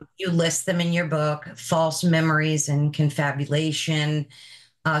 Yeah. You list them in your book: false memories and confabulation,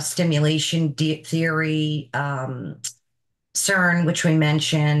 stimulation theory, CERN, which we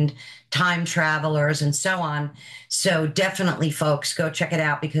mentioned, time travelers, and so on. So definitely, folks, go check it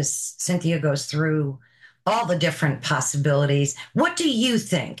out because Cynthia goes through all the different possibilities. What do you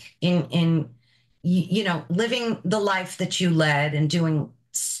think in living the life that you led and doing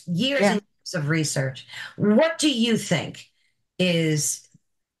years Yeah. and years of research? What do you think is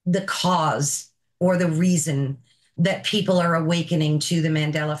the cause or the reason that people are awakening to the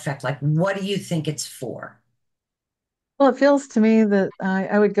Mandela effect? Like, what do you think it's for? Well, it feels to me that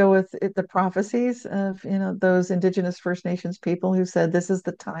I would go with the prophecies of, those indigenous First Nations people who said this is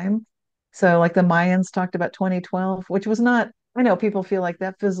the time. So, like the Mayans talked about 2012, which was not, I know people feel like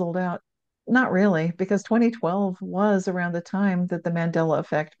that fizzled out. Not really, because 2012 was around the time that the Mandela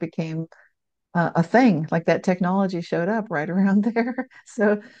effect became a thing. Like that technology showed up right around there.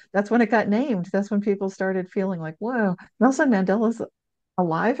 So that's when it got named. That's when people started feeling like, whoa, Nelson Mandela's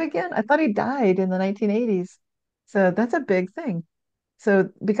alive again? I thought he died in the 1980s. So that's a big thing. So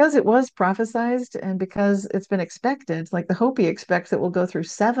because it was prophesized and because it's been expected, like the Hopi expects that we'll go through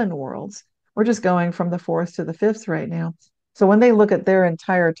seven worlds. We're just going from the fourth to the fifth right now. So when they look at their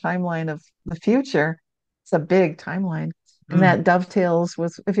entire timeline of the future, it's a big timeline. And Mm, that dovetails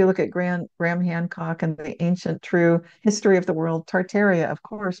with, if you look at Graham Hancock and the ancient true history of the world, Tartaria, of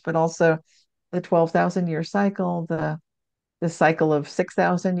course, but also the 12,000 year cycle, the cycle of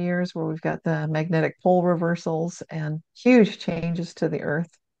 6,000 years where we've got the magnetic pole reversals and huge changes to the Earth.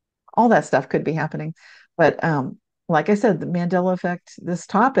 All that stuff could be happening. But like I said, the Mandela effect, this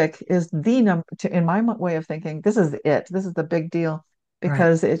topic is the number, in my way of thinking, this is it. This is the big deal right.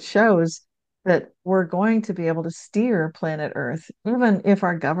 because it shows. that we're going to be able to steer planet Earth, even if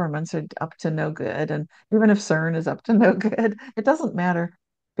our governments are up to no good, and even if CERN is up to no good, it doesn't matter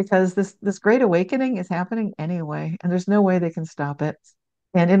because this great awakening is happening anyway, and there's no way they can stop it.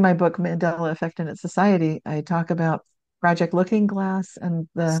 And in my book, Mandela Effect in its Society, I talk about Project Looking Glass and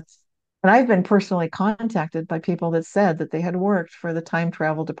I've been personally contacted by people that said that they had worked for the time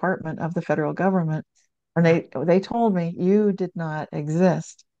travel department of the federal government. And they told me you did not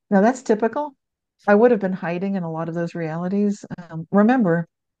exist. Now that's typical. I would have been hiding in a lot of those realities. Remember,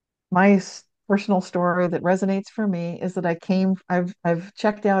 my personal story that resonates for me is that I've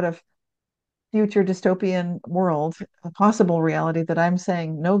checked out of future dystopian world, a possible reality that I'm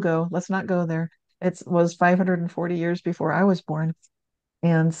saying no go, let's not go there. It was 540 years before I was born.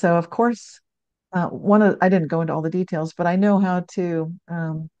 And so, of course, I didn't go into all the details, but I know how to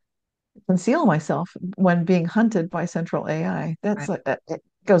conceal myself when being hunted by central AI. Right. It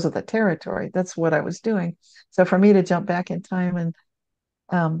goes with the territory. That's what I was doing. So for me to jump back in time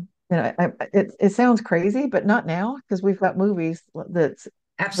and it sounds crazy, but not now because we've got movies that look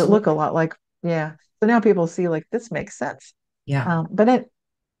a Absolutely. lot like yeah. So now people see like this makes sense. Yeah. But it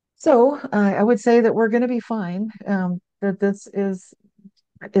so I would say that we're going to be fine. That this is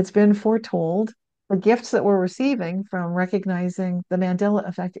it's been foretold. The gifts that we're receiving from recognizing the Mandela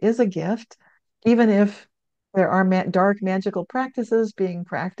effect is a gift, even if there are dark magical practices being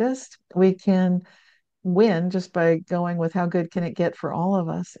practiced, we can win just by going with how good can it get for all of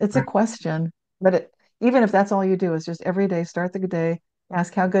us. It's a Right. question, but even if that's all you do is just every day start the day,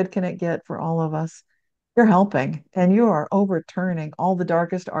 ask how good can it get for all of us. You're helping and you are overturning all the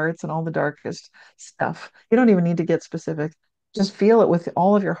darkest arts and all the darkest stuff. You don't even need to get specific. Just feel it with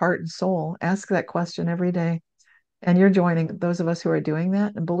all of your heart and soul. Ask that question every day. And you're joining those of us who are doing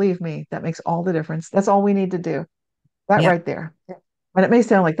that. And believe me, that makes all the difference. That's all we need to do. That Yeah. right there. And it may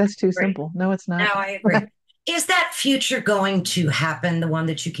sound like that's too Great. simple. No, it's No, not. I agree. Is that future going to happen, the one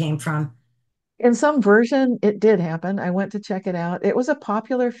that you came from? In some version, it did happen. I went to check it out. It was a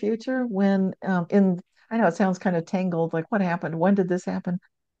popular feature when I know it sounds kind of tangled, like what happened? When did this happen?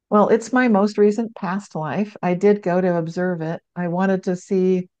 Well, it's my most recent past life. I did go to observe it. I wanted to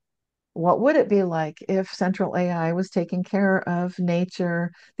see what would it be like if central AI was taking care of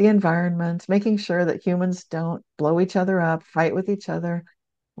nature, the environment, making sure that humans don't blow each other up, fight with each other,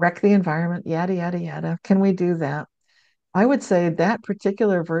 wreck the environment, yada, yada, yada. Can we do that? I would say that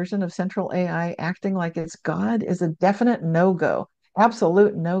particular version of central AI acting like it's God is a definite no-go,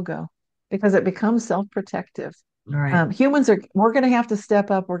 absolute no-go, because it becomes self-protective. All right. We're going to have to step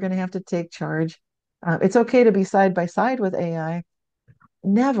up. We're going to have to take charge. It's okay to be side by side with AI.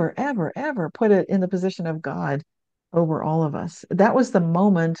 Never, ever, ever put it in the position of God over all of us. That was the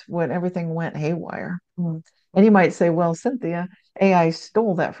moment when everything went haywire. And you might say, well, Cynthia, AI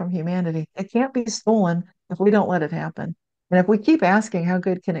stole that from humanity. It can't be stolen if we don't let it happen. And if we keep asking, how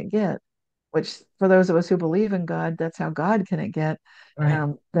good can it get? Which, for those of us who believe in God, that's how God can it get.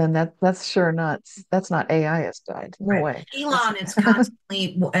 Right. Then that's sure not that's not AI has died. No Right. way. That's Elon is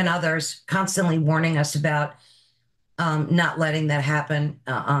constantly, and others constantly warning us about not letting that happen.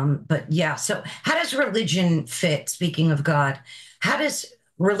 But yeah, so how does religion fit? Speaking of God, how does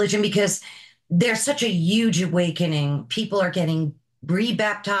religion, because there's such a huge awakening, people are getting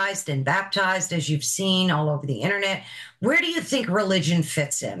rebaptized and baptized, as you've seen all over the internet. Where do you think religion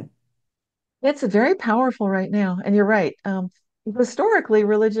fits in? It's very powerful right now, and you're right. Historically,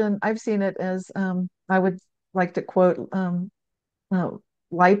 religion, I've seen it as I would like to quote uh,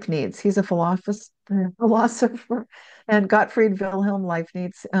 Leibniz. He's a philosopher, and Gottfried Wilhelm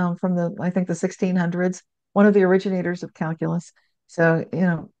Leibniz from I think the 1600s, one of the originators of calculus. So,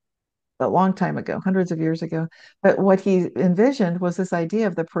 a long time ago, hundreds of years ago. But what he envisioned was this idea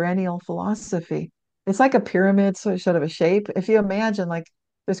of the perennial philosophy. It's like a pyramid, sort of a shape. If you imagine, like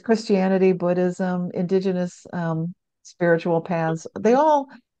there's Christianity, Buddhism, indigenous spiritual paths, they all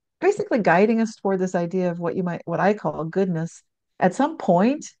basically guiding us toward this idea of what I call goodness. At some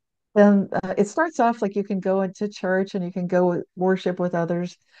point, then it starts off like you can go into church and you can go worship with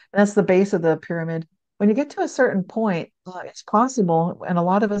others. That's the base of the pyramid. When you get to a certain point, it's possible, and a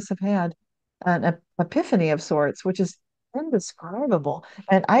lot of us have had an epiphany of sorts, which is indescribable.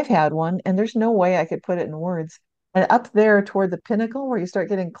 And I've had one, and there's no way I could put it in words. And up there toward the pinnacle, where you start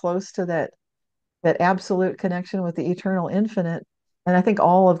getting close to that absolute connection with the eternal infinite, and I think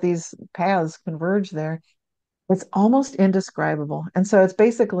all of these paths converge there. It's almost indescribable. And so it's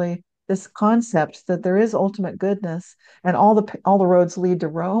basically this concept that there is ultimate goodness and all the roads lead to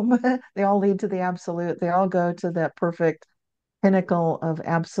Rome. They all lead to the absolute. They all go to that perfect pinnacle of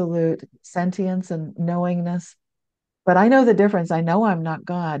absolute sentience and knowingness. But I know the difference. I know I'm not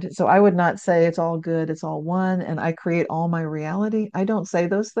God. So I would not say it's all good, it's all one, and I create all my reality. I don't say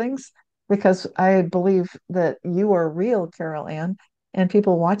those things because I believe that you are real, Carol Ann, and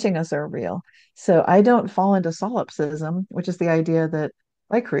people watching us are real. So I don't fall into solipsism, which is the idea that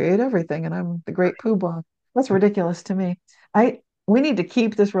I create everything and I'm the great poobah. That's ridiculous to me. I We need to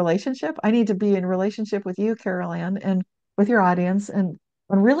keep this relationship. I need to be in relationship with you, Carol Ann, and with your audience and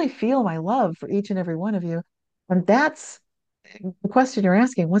really feel my love for each and every one of you. And that's the question you're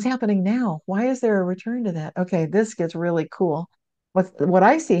asking. What's happening now? Why is there a return to that? Okay, this gets really cool. What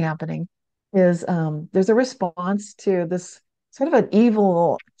I see happening is there's a response to this sort of an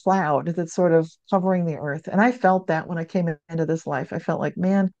evil cloud that's sort of covering the earth. And I felt that when I came into this life. I felt like,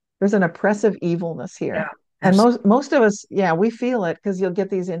 man, there's an oppressive evilness here. Yeah, And absolutely. most of us, yeah, we feel it because you'll get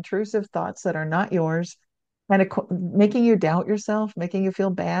these intrusive thoughts that are not yours, kind of making you doubt yourself, making you feel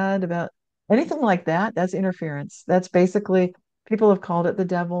bad about anything like that. That's interference. That's basically, people have called it the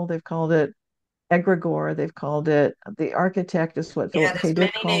devil. They've called it egregore. They've called it the architect, is what Yeah, Philip K. there's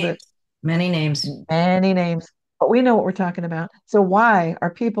Dick many called it. names. Many names. Many names, but we know what we're talking about. So why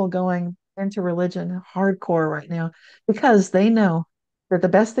are people going into religion hardcore right now? Because they know that the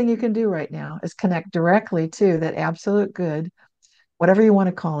best thing you can do right now is connect directly to that absolute good, whatever you want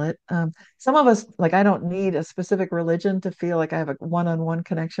to call it. Some of us, like, I don't need a specific religion to feel like I have a one-on-one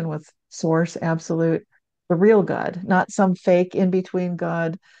connection with source, absolute, the real God, not some fake in between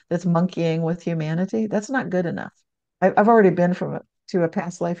God that's monkeying with humanity. That's not good enough. I've already been to a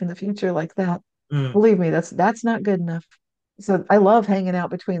past life in the future like that. Mm. Believe me, that's not good enough. So I love hanging out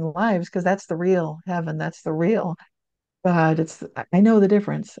between lives because that's the real heaven. That's the real God. I know the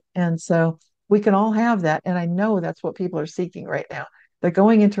difference. And so we can all have that. And I know that's what people are seeking right now. They're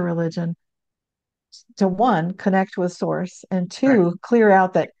going into religion to, one, connect with source, and Right. two, clear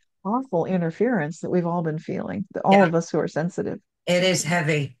out that awful interference that we've all been feeling, that all Yeah, of us who are sensitive. it is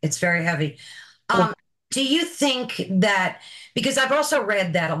heavy. It's very heavy. Um, do you think that, because I've also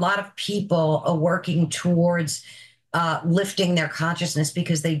read that a lot of people are working towards lifting their consciousness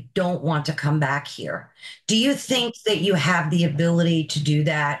because they don't want to come back here. Do you think that you have the ability to do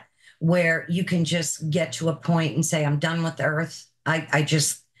that where you can just get to a point and say, I'm done with Earth? I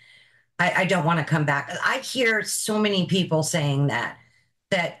don't want to come back. I hear so many people saying that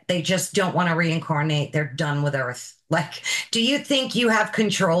they just don't want to reincarnate. They're done with Earth. Like, do you think you have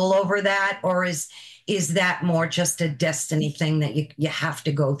control over that, or is that more just a destiny thing that you have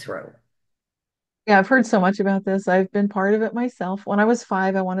to go through? Yeah, I've heard so much about this. I've been part of it myself. When I was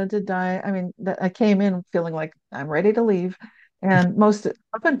 5, I wanted to die. I mean, I came in feeling like I'm ready to leave. And most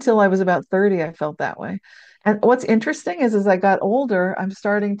up until I was about 30, I felt that way. And what's interesting is as I got older, I'm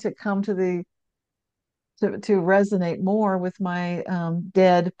starting to come to resonate more with my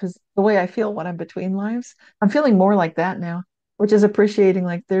dead, the way I feel when I'm between lives. I'm feeling more like that now, which is appreciating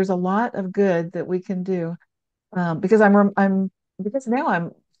like there's a lot of good that we can do, because because now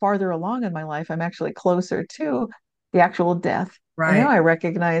I'm farther along in my life. I'm actually closer to the actual death, and now Right. I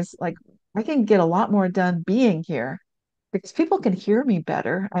recognize like I can get a lot more done being here because people can hear me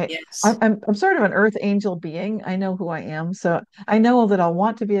better. Yes. I'm sort of an earth angel being. I know who I am, so I know that I'll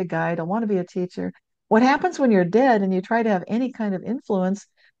want to be a guide. I want to be a teacher. What happens when you're dead and you try to have any kind of influence?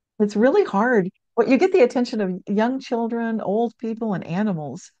 It's really hard. Well, you get the attention of young children, old people, and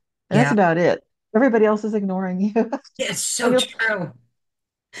animals, and that's Yeah. about it. Everybody else is ignoring you, It's and so you're true.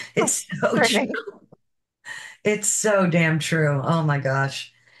 It's so frustrating. true. It's so damn true. Oh my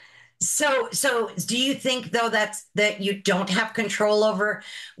gosh. So do you think though that you don't have control over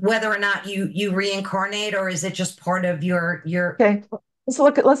whether or not you reincarnate, or is it just part of your Okay,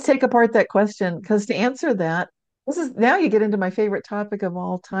 let's take apart that question because to answer that, this is now you get into my favorite topic of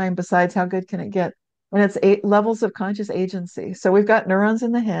all time, besides how good can it get, and it's 8 levels of conscious agency. So we've got neurons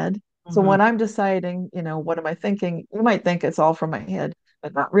in the head. So Mhm, when I'm deciding, what am I thinking? You might think it's all from my head,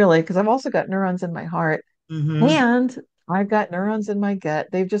 but not really, because I've also got neurons in my heart mhm. and I've got neurons in my gut.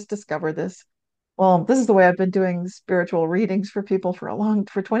 They've just discovered this. Well, this is the way I've been doing spiritual readings for people for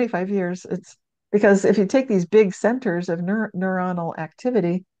 25 years. It's because if you take these big centers of neuronal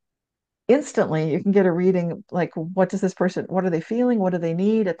activity, instantly you can get a reading like what are they feeling? What do they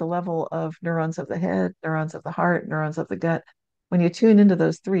need at the level of neurons of the head, neurons of the heart, neurons of the gut. When you tune into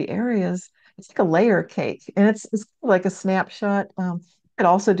those 3 areas, it's like a layer cake and it's like a snapshot. You could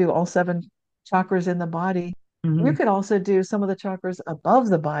also do all 7 chakras in the body. You Mhm. could also do some of the chakras above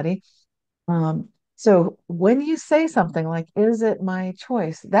the body. So when you say something like, is it my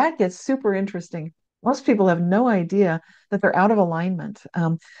choice? That gets super interesting. Most people have no idea that they're out of alignment.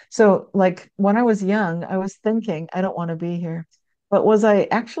 So like when I was young, I was thinking, I don't want to be here. But was I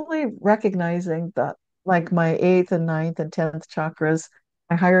actually recognizing that? like my eighth and ninth and tenth chakras,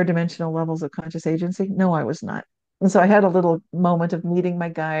 my higher dimensional levels of conscious agency? No, I was not. And so I had a little moment of meeting my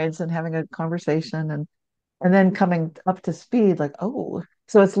guides and having a conversation and then coming up to speed, like, oh,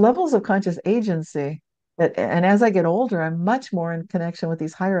 so it's levels of conscious agency that, and as I get older, I'm much more in connection with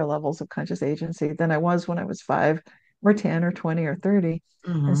these higher levels of conscious agency than I was when I was 5 or 10 or 20 or 30.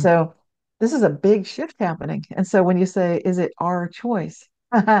 And Hmm. so this is a big shift happening. And so when you say, is it our choice?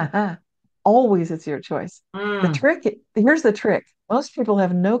 Always it's your choice. The Mm, trick, here's the trick. Most people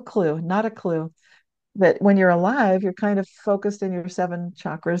have no clue, not a clue, that when you're alive, you're kind of focused in your seven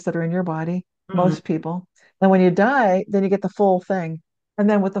chakras that are in your body, mm. most people. And when you die, then you get the full thing. And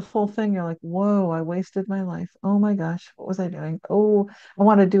then with the full thing, you're like, whoa, I wasted my life. Oh my gosh, what was I doing? Oh, I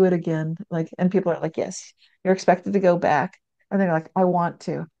want to do it again. Like, and people are like, yes, you're expected to go back. And they're like, I want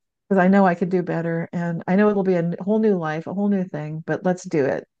to, because I know I could do better. And I know it'll be a whole new life, a whole new thing, but let's do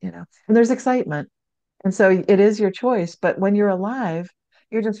it, you know. And there's excitement. And so it is your choice. But when you're alive,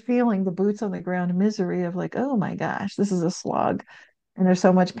 you're just feeling the boots on the ground misery of like, oh my gosh, this is a slog. And there's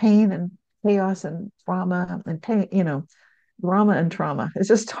so much pain and chaos and trauma and pain, you know, drama and trauma. It's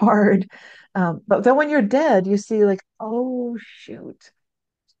just hard. But then when you're dead, you see like, oh, shoot.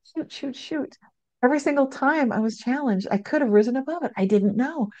 Every single time I was challenged, I could have risen above it. I didn't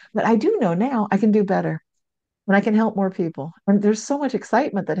know, but I do know now I can do better and I can help more people. And there's so much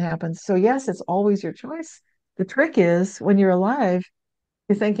excitement that happens. So yes, it's always your choice. The trick is when you're alive,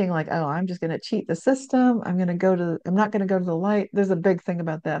 you're thinking like, oh, I'm just going to cheat the system. I'm not going to go to the light. There's a big thing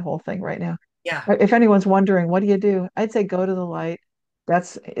about that whole thing right now. Yeah. If anyone's wondering, what do you do? I'd say go to the light.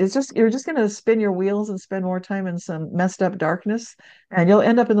 It's just, you're just going to spin your wheels and spend more time in some messed up darkness and you'll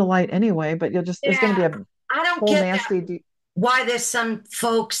end up in the light anyway, but there's going to Yeah. be a I don't whole get that. nasty, Why there's some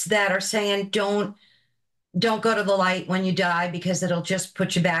folks that are saying don't go to the light when you die because it'll just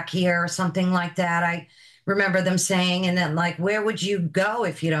put you back here or something like that. I remember them saying, and then like, where would you go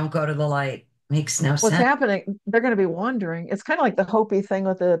if you don't go to the light? Makes no what's sense. happening, they're going to be wandering. It's kind of like the Hopi thing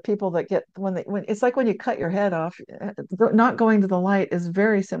with the people that get when it's like when you cut your head off. Not going to the light is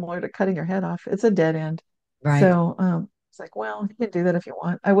very similar to cutting your head off. It's a dead end. Right. So it's like, well, you can do that if you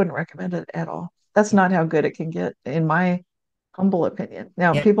want. I wouldn't recommend it at all. That's not how good it can get, in my humble opinion.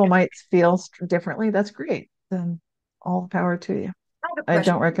 Now, Yeah. people might feel differently. That's great. Then all the power to you. I have a I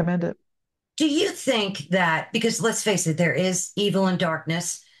question. don't recommend it. Do you think that, because let's face it, there is evil and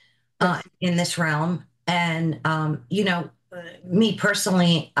darkness Yes. in this realm, and me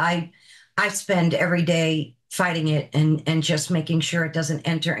personally, I spend every day fighting it and just making sure it doesn't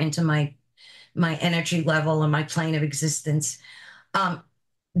enter into my energy level and my plane of existence. Um,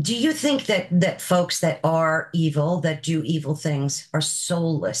 do you think that folks that are evil, that do evil things, are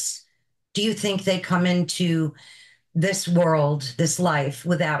soulless? Do you think they come into this world, this life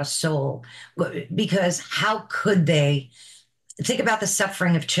without a soul? Because how could they think about the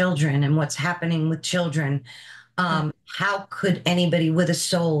suffering of children and what's happening with children? Right. How could anybody with a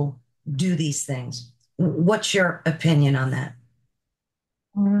soul do these things? What's your opinion on that?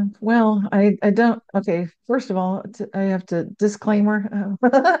 Well, I don't. Okay, first of all, I have to disclaimer.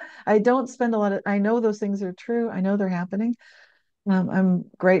 I don't spend a lot of. I know those things are true. I know they're happening. I'm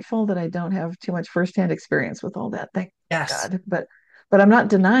grateful that I don't have too much firsthand experience with all that. Thank Yes. God. But I'm not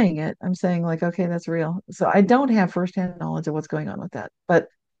denying it. I'm saying like, okay, that's real. So I don't have firsthand knowledge of what's going on with that. But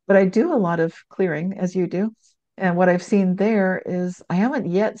I do a lot of clearing, as you do. And what I've seen there is I haven't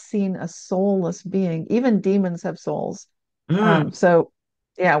yet seen a soulless being. Even demons have souls. Mm, So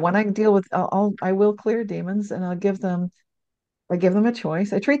yeah, when I deal with, I will clear demons and I give them a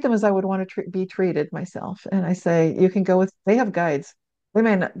choice. I treat them as I would want to be treated myself. And I say, you can go with, they have guides. They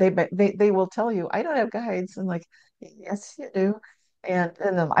may not, they will tell you, I don't have guides. And like, yes, you do. And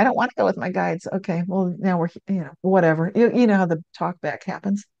then I don't want to go with my guides. Okay, well, now whatever. You know how the talk back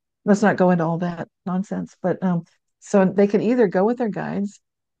happens. Let's not go into all that nonsense. But so they can either go with their guides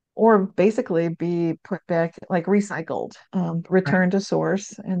or basically be put back, like recycled, right. return to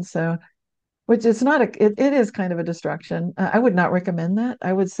source. And so, which is not it is kind of a destruction. I would not recommend that.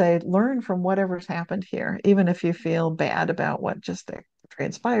 I would say learn from whatever's happened here, even if you feel bad about what just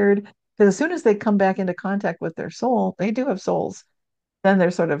transpired. Because as soon as they come back into contact with their soul, they do have souls. Then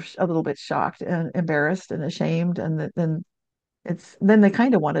they're sort of a little bit shocked and embarrassed and ashamed, and then they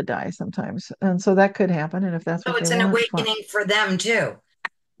kind of want to die sometimes. And so that could happen. And if that's So what they it's an want, fine. awakening for them too.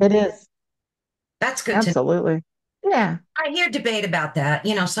 It is That's good to know. absolutely, yeah, I hear debate about that.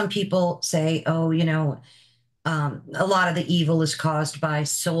 Some people say, oh, a lot of the evil is caused by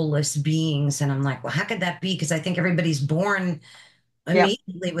soulless beings. And I'm like, well, how could that be? Because I think everybody's born yeah.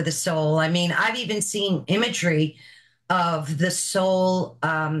 immediately with a soul. I mean, I've even seen imagery of the soul.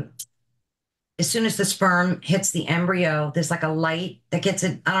 as soon as the sperm hits the embryo, there's like a light that gets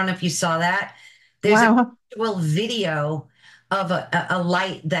it. I don't know if you saw that. There's a Wow. actual video of a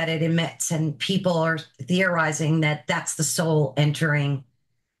light that it emits, and people are theorizing that that's the soul entering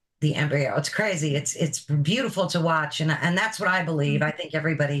the embryo. It's crazy. It's beautiful to watch, and that's what I believe. I think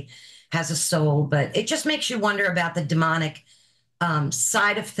everybody has a soul, but it just makes you wonder about the demonic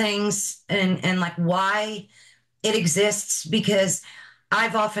side of things, and like why it exists. Because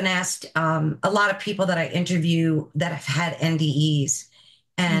I've often asked a lot of people that I interview that have had NDEs,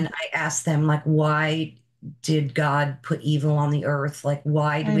 and Mm, I ask them like, why did God put evil on the earth? Like,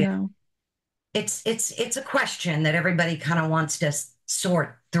 why do I we? know. It's a question that everybody kind of wants to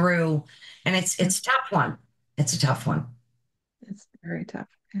sort through, and it's a tough one. It's a tough one. It's very tough.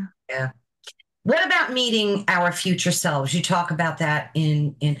 Yeah. Yeah. What about meeting our future selves? You talk about that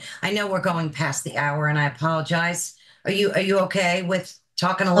in I know we're going past the hour and I apologize. Are you okay with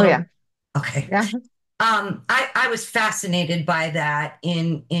talking a Oh little? yeah. Okay. Yeah. I was fascinated by that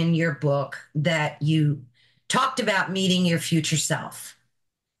in your book that you talked about meeting your future self.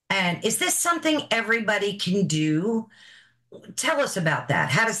 And is this something everybody can do? Tell us about that.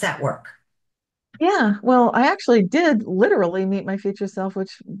 How does that work? Yeah, well, I actually did literally meet my future self,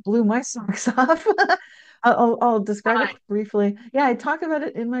 which blew my socks off. I'll describe it Right. briefly. Yeah, I talk about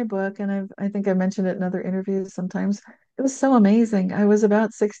it in my book, and I think I mentioned it in other interviews sometimes. It was so amazing. I was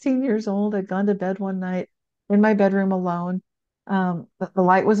about 16 years old. I'd gone to bed one night in my bedroom alone. The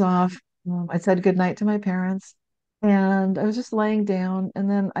light was off. I said goodnight to my parents, and I was just laying down. And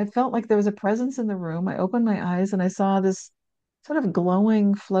then I felt like there was a presence in the room. I opened my eyes and I saw this sort of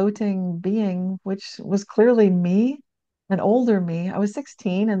glowing, floating being, which was clearly me, an older me. I was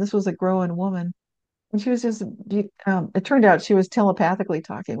 16 and this was a grown woman. And she was just, it turned out she was telepathically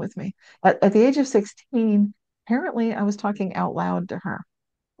talking with me. At the age of 16, apparently I was talking out loud to her,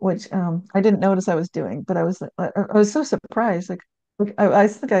 which I didn't notice I was doing, but I was so surprised. I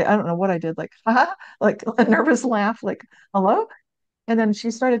think I don't know what I did, like, haha, like a nervous laugh, like, hello? And then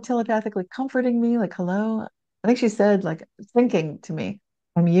she started telepathically comforting me, like, hello. I think she said, like, thinking to me,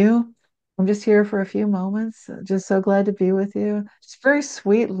 I'm you. I'm just here for a few moments. Just so glad to be with you. Just very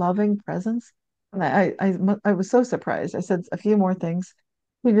sweet, loving presence. And I was so surprised. I said a few more things.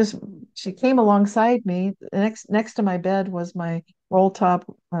 She just, she came alongside me. Next to my bed was my roll top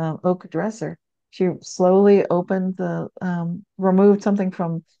oak dresser. She slowly opened removed something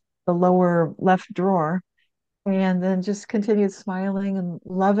from the lower left drawer and then just continued smiling and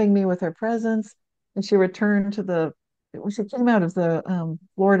loving me with her presence. And she returned to when she came out of the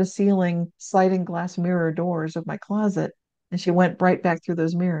floor to ceiling sliding glass mirror doors of my closet, and she went right back through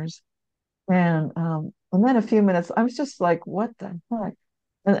those mirrors. And then a few minutes, I was just like, what the heck?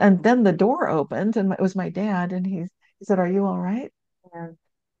 And then the door opened, and it was my dad, and he said, "Are you all right?" And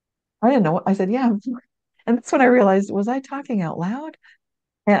I didn't know. I said, "Yeah." And that's when I realized, was I talking out loud?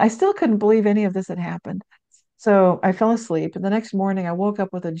 And I still couldn't believe any of this had happened. So I fell asleep. And the next morning, I woke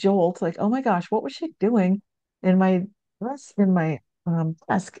up with a jolt, like, oh my gosh, what was she doing in my in my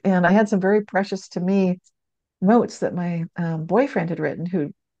desk? And I had some very precious to me notes that my boyfriend had written,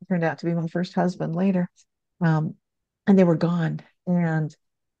 who turned out to be my first husband later. Um, and they were gone. And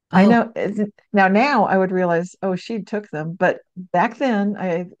I Oh, know now I would realize, oh, she took them. But back then,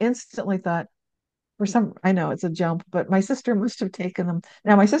 I instantly thought, for some, I know it's a jump, but my sister must have taken them.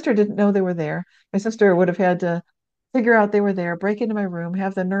 Now, my sister didn't know they were there. My sister would have had to figure out they were there, break into my room,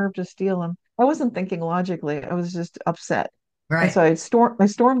 have the nerve to steal them. I wasn't thinking logically. I was just upset. And so right. I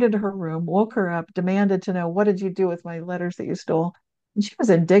stormed into her room, woke her up, demanded to know, what did you do with my letters that you stole? And she was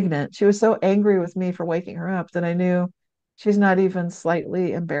indignant. She was so angry with me for waking her up that I knew she's not even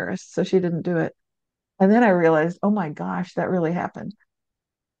slightly embarrassed. So she didn't do it. And then I realized, oh my gosh, that really happened.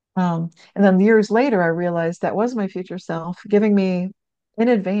 And then years later, I realized that was my future self giving me in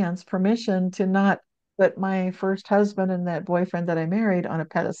advance permission to not put my first husband and that boyfriend that I married on a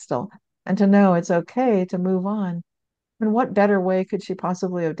pedestal and to know it's okay to move on. And what better way could she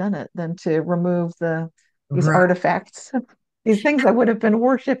possibly have done it than to remove these Right. artifacts, these things I would have been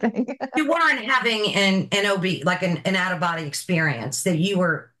worshiping? You weren't having an OB, like an out of body experience, that you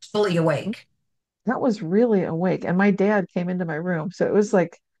were fully awake. That was really awake. And my dad came into my room. So it was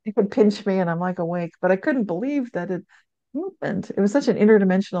like he could pinch me and I'm like awake, but I couldn't believe that it happened. It was such an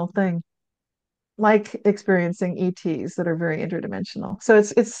interdimensional thing, like experiencing ETs that are very interdimensional. So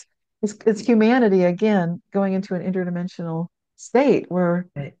it's humanity again going into an interdimensional state where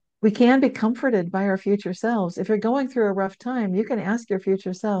Right. we can be comforted by our future selves. If you're going through a rough time, you can ask your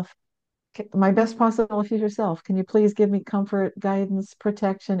future self, my best possible future self, can you please give me comfort, guidance,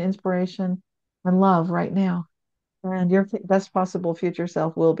 protection, inspiration, and love right now? and your best possible future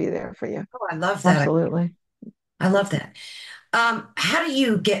self will be there for you. Oh, I love that. Absolutely. I love that. How do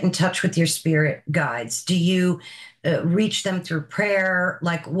you get in touch with your spirit guides? Do you reach them through prayer?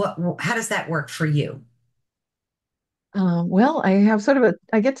 Like how does that work for you? Well, I have sort of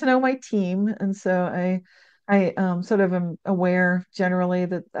I get to know my team, and so I sort of am aware generally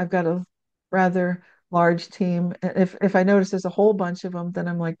that I've got a rather large team. If I notice there's a whole bunch of them, then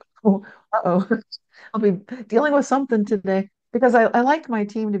I'm like, oh, uh-oh, I'll be dealing with something today because I like my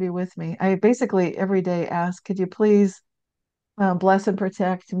team to be with me. I basically every day ask, could you please bless and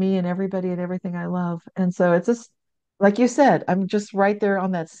protect me and everybody and everything I love. And so it's just like you said, I'm just right there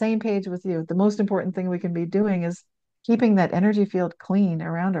on that same page with you. The most important thing we can be doing is keeping that energy field clean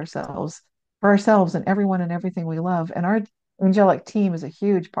around ourselves, for ourselves and everyone and everything we love. And our angelic team is a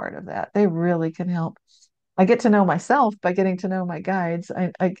huge part of that. They really can help. I get to know myself by getting to know my guides.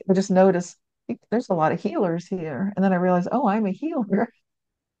 I just notice there's a lot of healers here. And then I realize, oh, I'm a healer.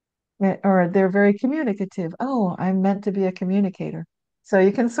 Or they're very communicative. Oh, I'm meant to be a communicator. So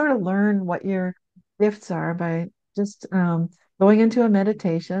you can sort of learn what your gifts are by just going into a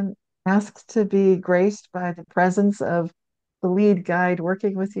meditation, ask to be graced by the presence of the lead guide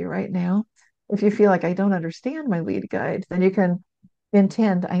working with you right now. If you feel like I don't understand my lead guide, then you can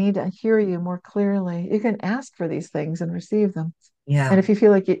intend, I need to hear you more clearly. You can ask for these things and receive them. And Yeah. if you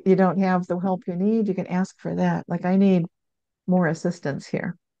feel like you don't have the help you need, you can ask for that. Like, I need more assistance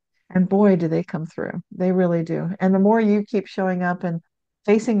here. And boy, do they come through. They really do. And the more you keep showing up and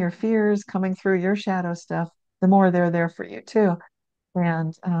facing your fears, coming through your shadow stuff, the more they're there for you too.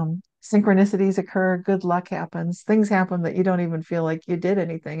 And synchronicities occur, good luck happens, things happen that you don't even feel like you did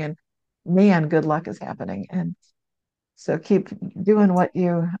anything. And man, good luck is happening. And so keep doing what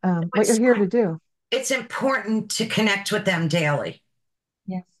you're It's here to do. it's important to connect with them daily.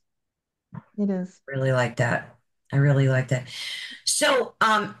 Yes, it is. Really like that. I really like that. So,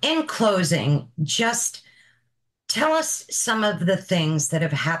 in closing, just tell us some of the things that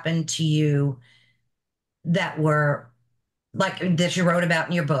have happened to you that were like that you wrote about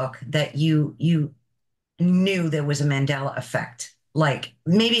in your book that you knew there was a Mandela effect, like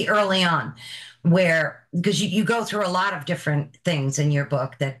maybe early on, where because you go through a lot of different things in your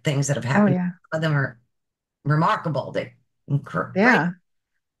book that things that have Oh happened, yeah. some of them are remarkable. They're great. Yeah.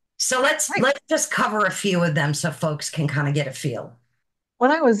 So let's Right. let's just cover a few of them so folks can kind of get a feel. When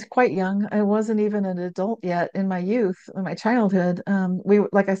I was quite young, I wasn't even an adult yet. In my youth, in my childhood,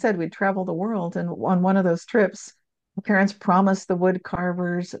 like I said, we'd travel the world, and on one of those trips, my parents promised the wood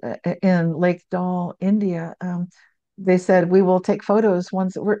carvers in Lake Dal, India. They said we will take photos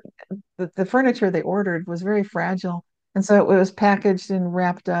once the furniture they ordered was very fragile, and so it was packaged and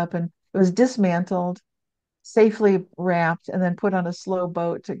wrapped up, and it was dismantled, safely wrapped, and then put on a slow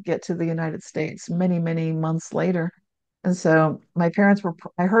boat to get to the United States many, many months later. And so my parents were,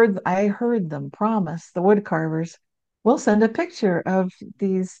 I heard them promise the wood carvers, we'll send a picture of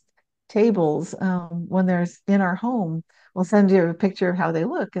these tables when there's in our home. We'll send you a picture of how they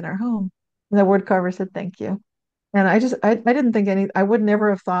look in our home. And the wood carver said, thank you. And I didn't think I would never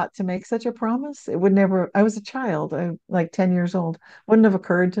have thought to make such a promise. It would never, I was a child, like 10 years old. Wouldn't have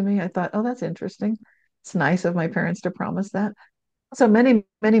occurred to me. I thought, oh, that's interesting. It's nice of my parents to promise that. So many,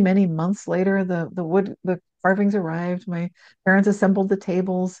 many, many months later, the carvings arrived. My parents assembled the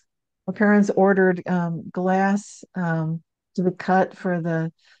tables. My parents ordered glass to be cut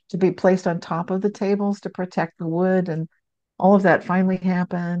to be placed on top of the tables to protect the wood, and all of that finally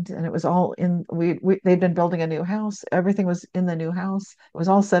happened. And it was all in. They'd been building a new house. Everything was in the new house. It was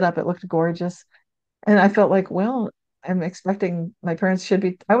all set up. It looked gorgeous, and I felt like, well, I'm expecting my parents should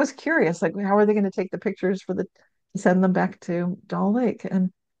be. I was curious, like, how are they going to take the pictures to send them back to Dal Lake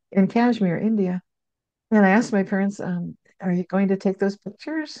and in Kashmir, India? And I asked my parents, are you going to take those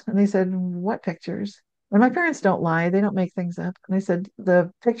pictures? And they said, what pictures? And my parents don't lie, they don't make things up. And I said,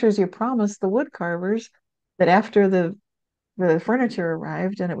 the pictures you promised the wood carvers that after the furniture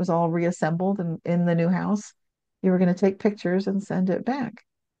arrived and it was all reassembled and in the new house, you were going to take pictures and send it back.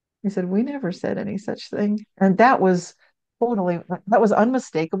 He said, we never said any such thing. And that was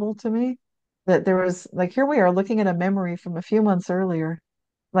unmistakable to me that there was like, here we are looking at a memory from a few months earlier.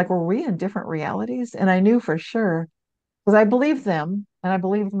 Like, were we in different realities? And I knew for sure because I believed them and I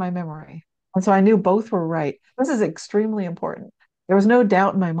believed my memory. And so I knew both were right. This is extremely important. There was no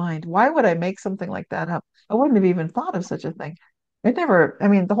doubt in my mind. Why would I make something like that up? I wouldn't have even thought of such a thing. I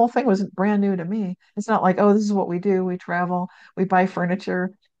mean, the whole thing was brand new to me. It's not like, oh, this is what we do. We travel, we buy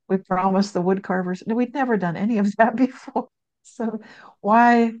furniture, we promise the wood carvers. No, we'd never done any of that before. So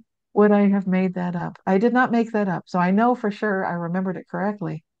why would I have made that up? I did not make that up. So I know for sure I remembered it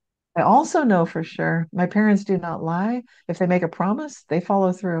correctly. I also know for sure my parents do not lie. If they make a promise, they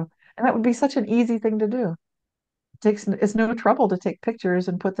follow through. And that would be such an easy thing to do. It's no trouble to take pictures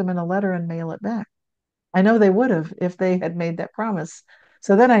and put them in a letter and mail it back. I know they would have if they had made that promise.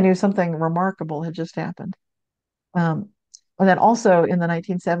 So then I knew something remarkable had just happened. Um, and then also in the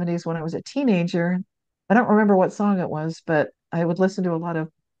 1970s, when I was a teenager, I don't remember what song it was, but I would listen to a lot of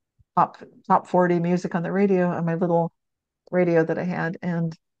top top 40 music on the radio on my little radio that I had,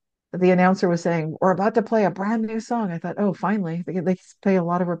 and the announcer was saying, "We're about to play a brand new song." I thought, "Oh, finally, they play a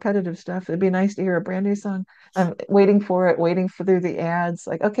lot of repetitive stuff. It'd be nice to hear a brand new song." I'm waiting for it, waiting for through the ads,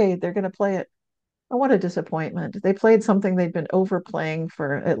 like, okay, they're going to play it. Oh, what a disappointment. They played something they'd been overplaying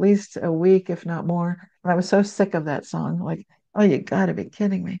for at least a week, if not more. And I was so sick of that song. Like, oh, you gotta be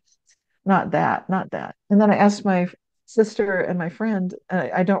kidding me. Not that, not that. And then I asked my sister and my friend,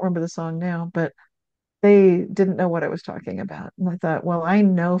 I don't remember the song now, but they didn't know what I was talking about. And I thought, well, I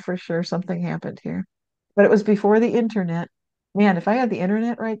know for sure something happened here. But it was before the internet. Man, if I had the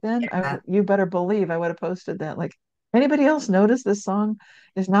internet right then, Yeah. you better believe I would have posted that. Like, anybody else notice this song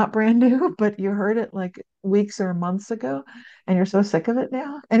is not brand new, but you heard it like weeks or months ago and you're so sick of it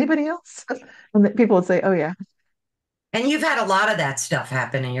now? Anybody else? And people would say, oh, yeah. And you've had a lot of that stuff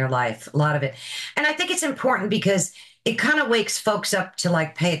happen in your life, a lot of it. And I think it's important because it kind of wakes folks up to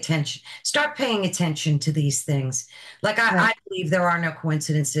like pay attention, start paying attention to these things. Like I Right. believe there are no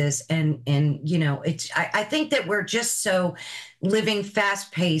coincidences. And you know, I think that we're just so living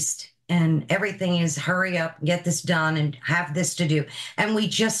fast paced and everything is hurry up, get this done and have this to do. And we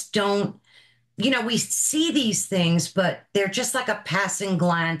just don't, we see these things, but they're just like a passing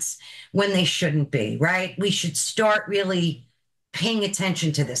glance when they shouldn't be, right? We should start really paying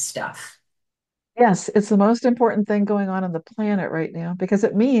attention to this stuff. Yes, it's the most important thing going on the planet right now because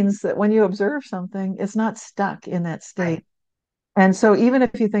it means that when you observe something, it's not stuck in that Right. state. And so even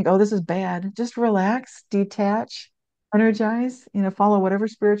if you think, oh, this is bad, just relax, detach, energize, follow whatever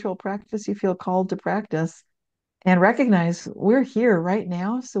spiritual practice you feel called to practice and recognize we're here right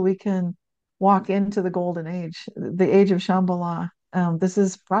now so we can walk into the golden age, the age of Shambhala. This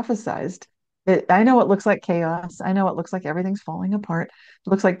is prophesized. I know it looks like chaos. I know it looks like everything's falling apart. It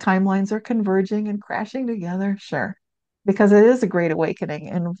looks like timelines are converging and crashing together. Sure. Because it is a great awakening.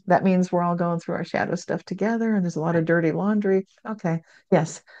 And that means we're all going through our shadow stuff together. And there's a lot of dirty laundry. Okay.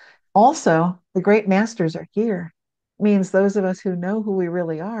 Yes. Also, the great masters are here. Means those of us who know who we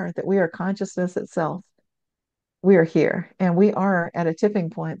really are, that we are consciousness itself, we are here and we are at a tipping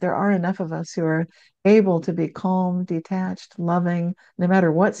point. There are enough of us who are able to be calm, detached, loving, no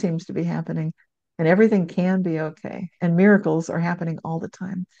matter what seems to be happening. And everything can be okay. And miracles are happening all the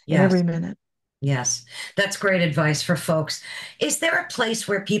time, in Yes. every minute. Yes. That's great advice for folks. Is there a place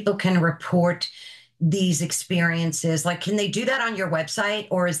where people can report these experiences? Like, can they do that on your website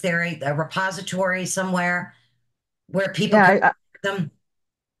or is there a repository somewhere where people Yeah, can report them?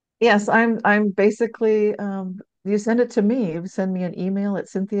 yes, I'm basically you send it to me. You send me an email at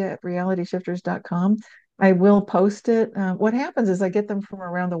cynthia@realityshifters.com. I will post it. What happens is I get them from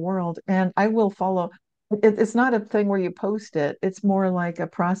around the world and I will follow. It's not a thing where you post it. It's more like a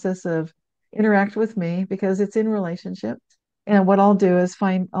process of interact with me because it's in relationship. And what I'll do is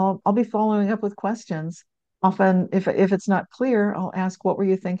I'll be following up with questions. Often if it's not clear, I'll ask what were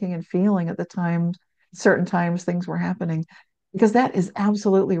you thinking and feeling at the time, certain times things were happening because that is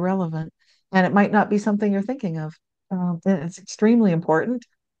absolutely relevant. And it might not be something you're thinking of. And it's extremely important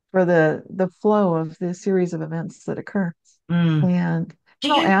for the flow of the series of events that occur. Mm. And Do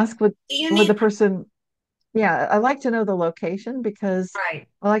I'll you ask do you would need the person, yeah, I like to know the location because right,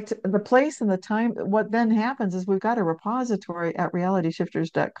 I like the place and the time. What then happens is we've got a repository at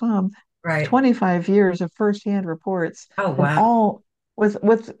realityshifters.com, right. 25 years of firsthand reports Oh and wow. all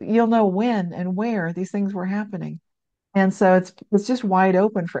with you'll know when and where these things were happening. And so it's just wide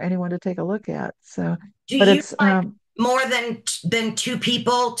open for anyone to take a look at. So, Do but you it's like more than two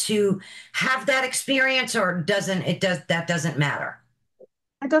people to have that experience, or doesn't matter?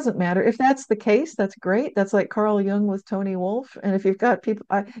 it doesn't matter if that's the case. That's great. That's like Carl Jung with Tony Wolf. And if you've got people,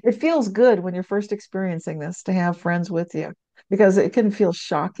 it feels good when you're first experiencing this to have friends with you because it can feel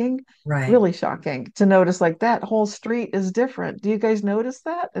shocking, Right, really shocking to notice like that whole street is different. Do you guys notice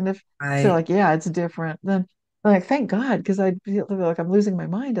that? And if they're right. like, yeah, it's different, then I'm like, thank God, because I feel like I'm losing my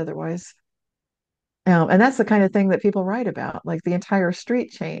mind otherwise. And that's the kind of thing that people write about, like the entire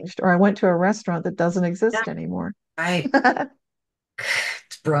street changed, or I went to a restaurant that doesn't Yeah, exist anymore. right.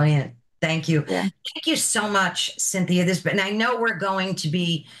 It's brilliant. Thank you. Yeah. Thank you so much, Cynthia. I know we're going to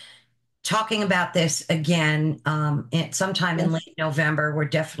be talking about this again sometime in Yes. late November. We're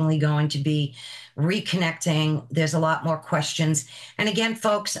definitely going to be reconnecting. There's a lot more questions. And again,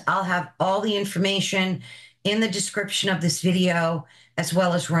 folks, I'll have all the information in the description of this video, as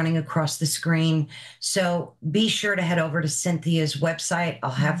well as running across the screen. So be sure to head over to Cynthia's website.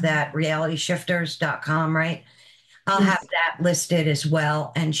 I'll have that realityshifters.com, right? I'll have Yes. that listed as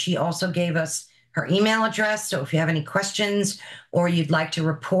well. And she also gave us her email address. So if you have any questions or you'd like to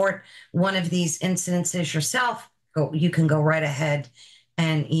report one of these incidences yourself, you can go right ahead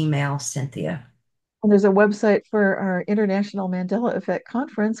and email Cynthia. And there's a website for our International Mandela Effect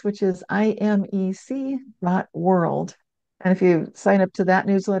Conference, which is imec.world. And if you sign up to that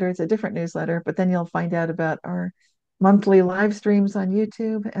newsletter, it's a different newsletter, but then you'll find out about our monthly live streams on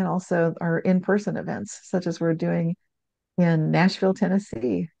YouTube and also our in-person events, such as we're doing in Nashville,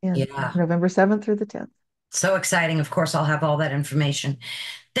 Tennessee, in Yeah. November 7th through the 10th. So exciting. Of course, I'll have all that information.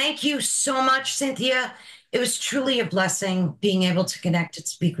 Thank you so much, Cynthia. It was truly a blessing being able to connect and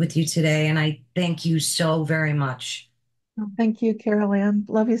speak with you today. And I thank you so very much. Thank you, Carol Ann.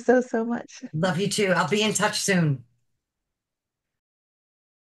 Love you so, so much. Love you too. I'll be in touch soon.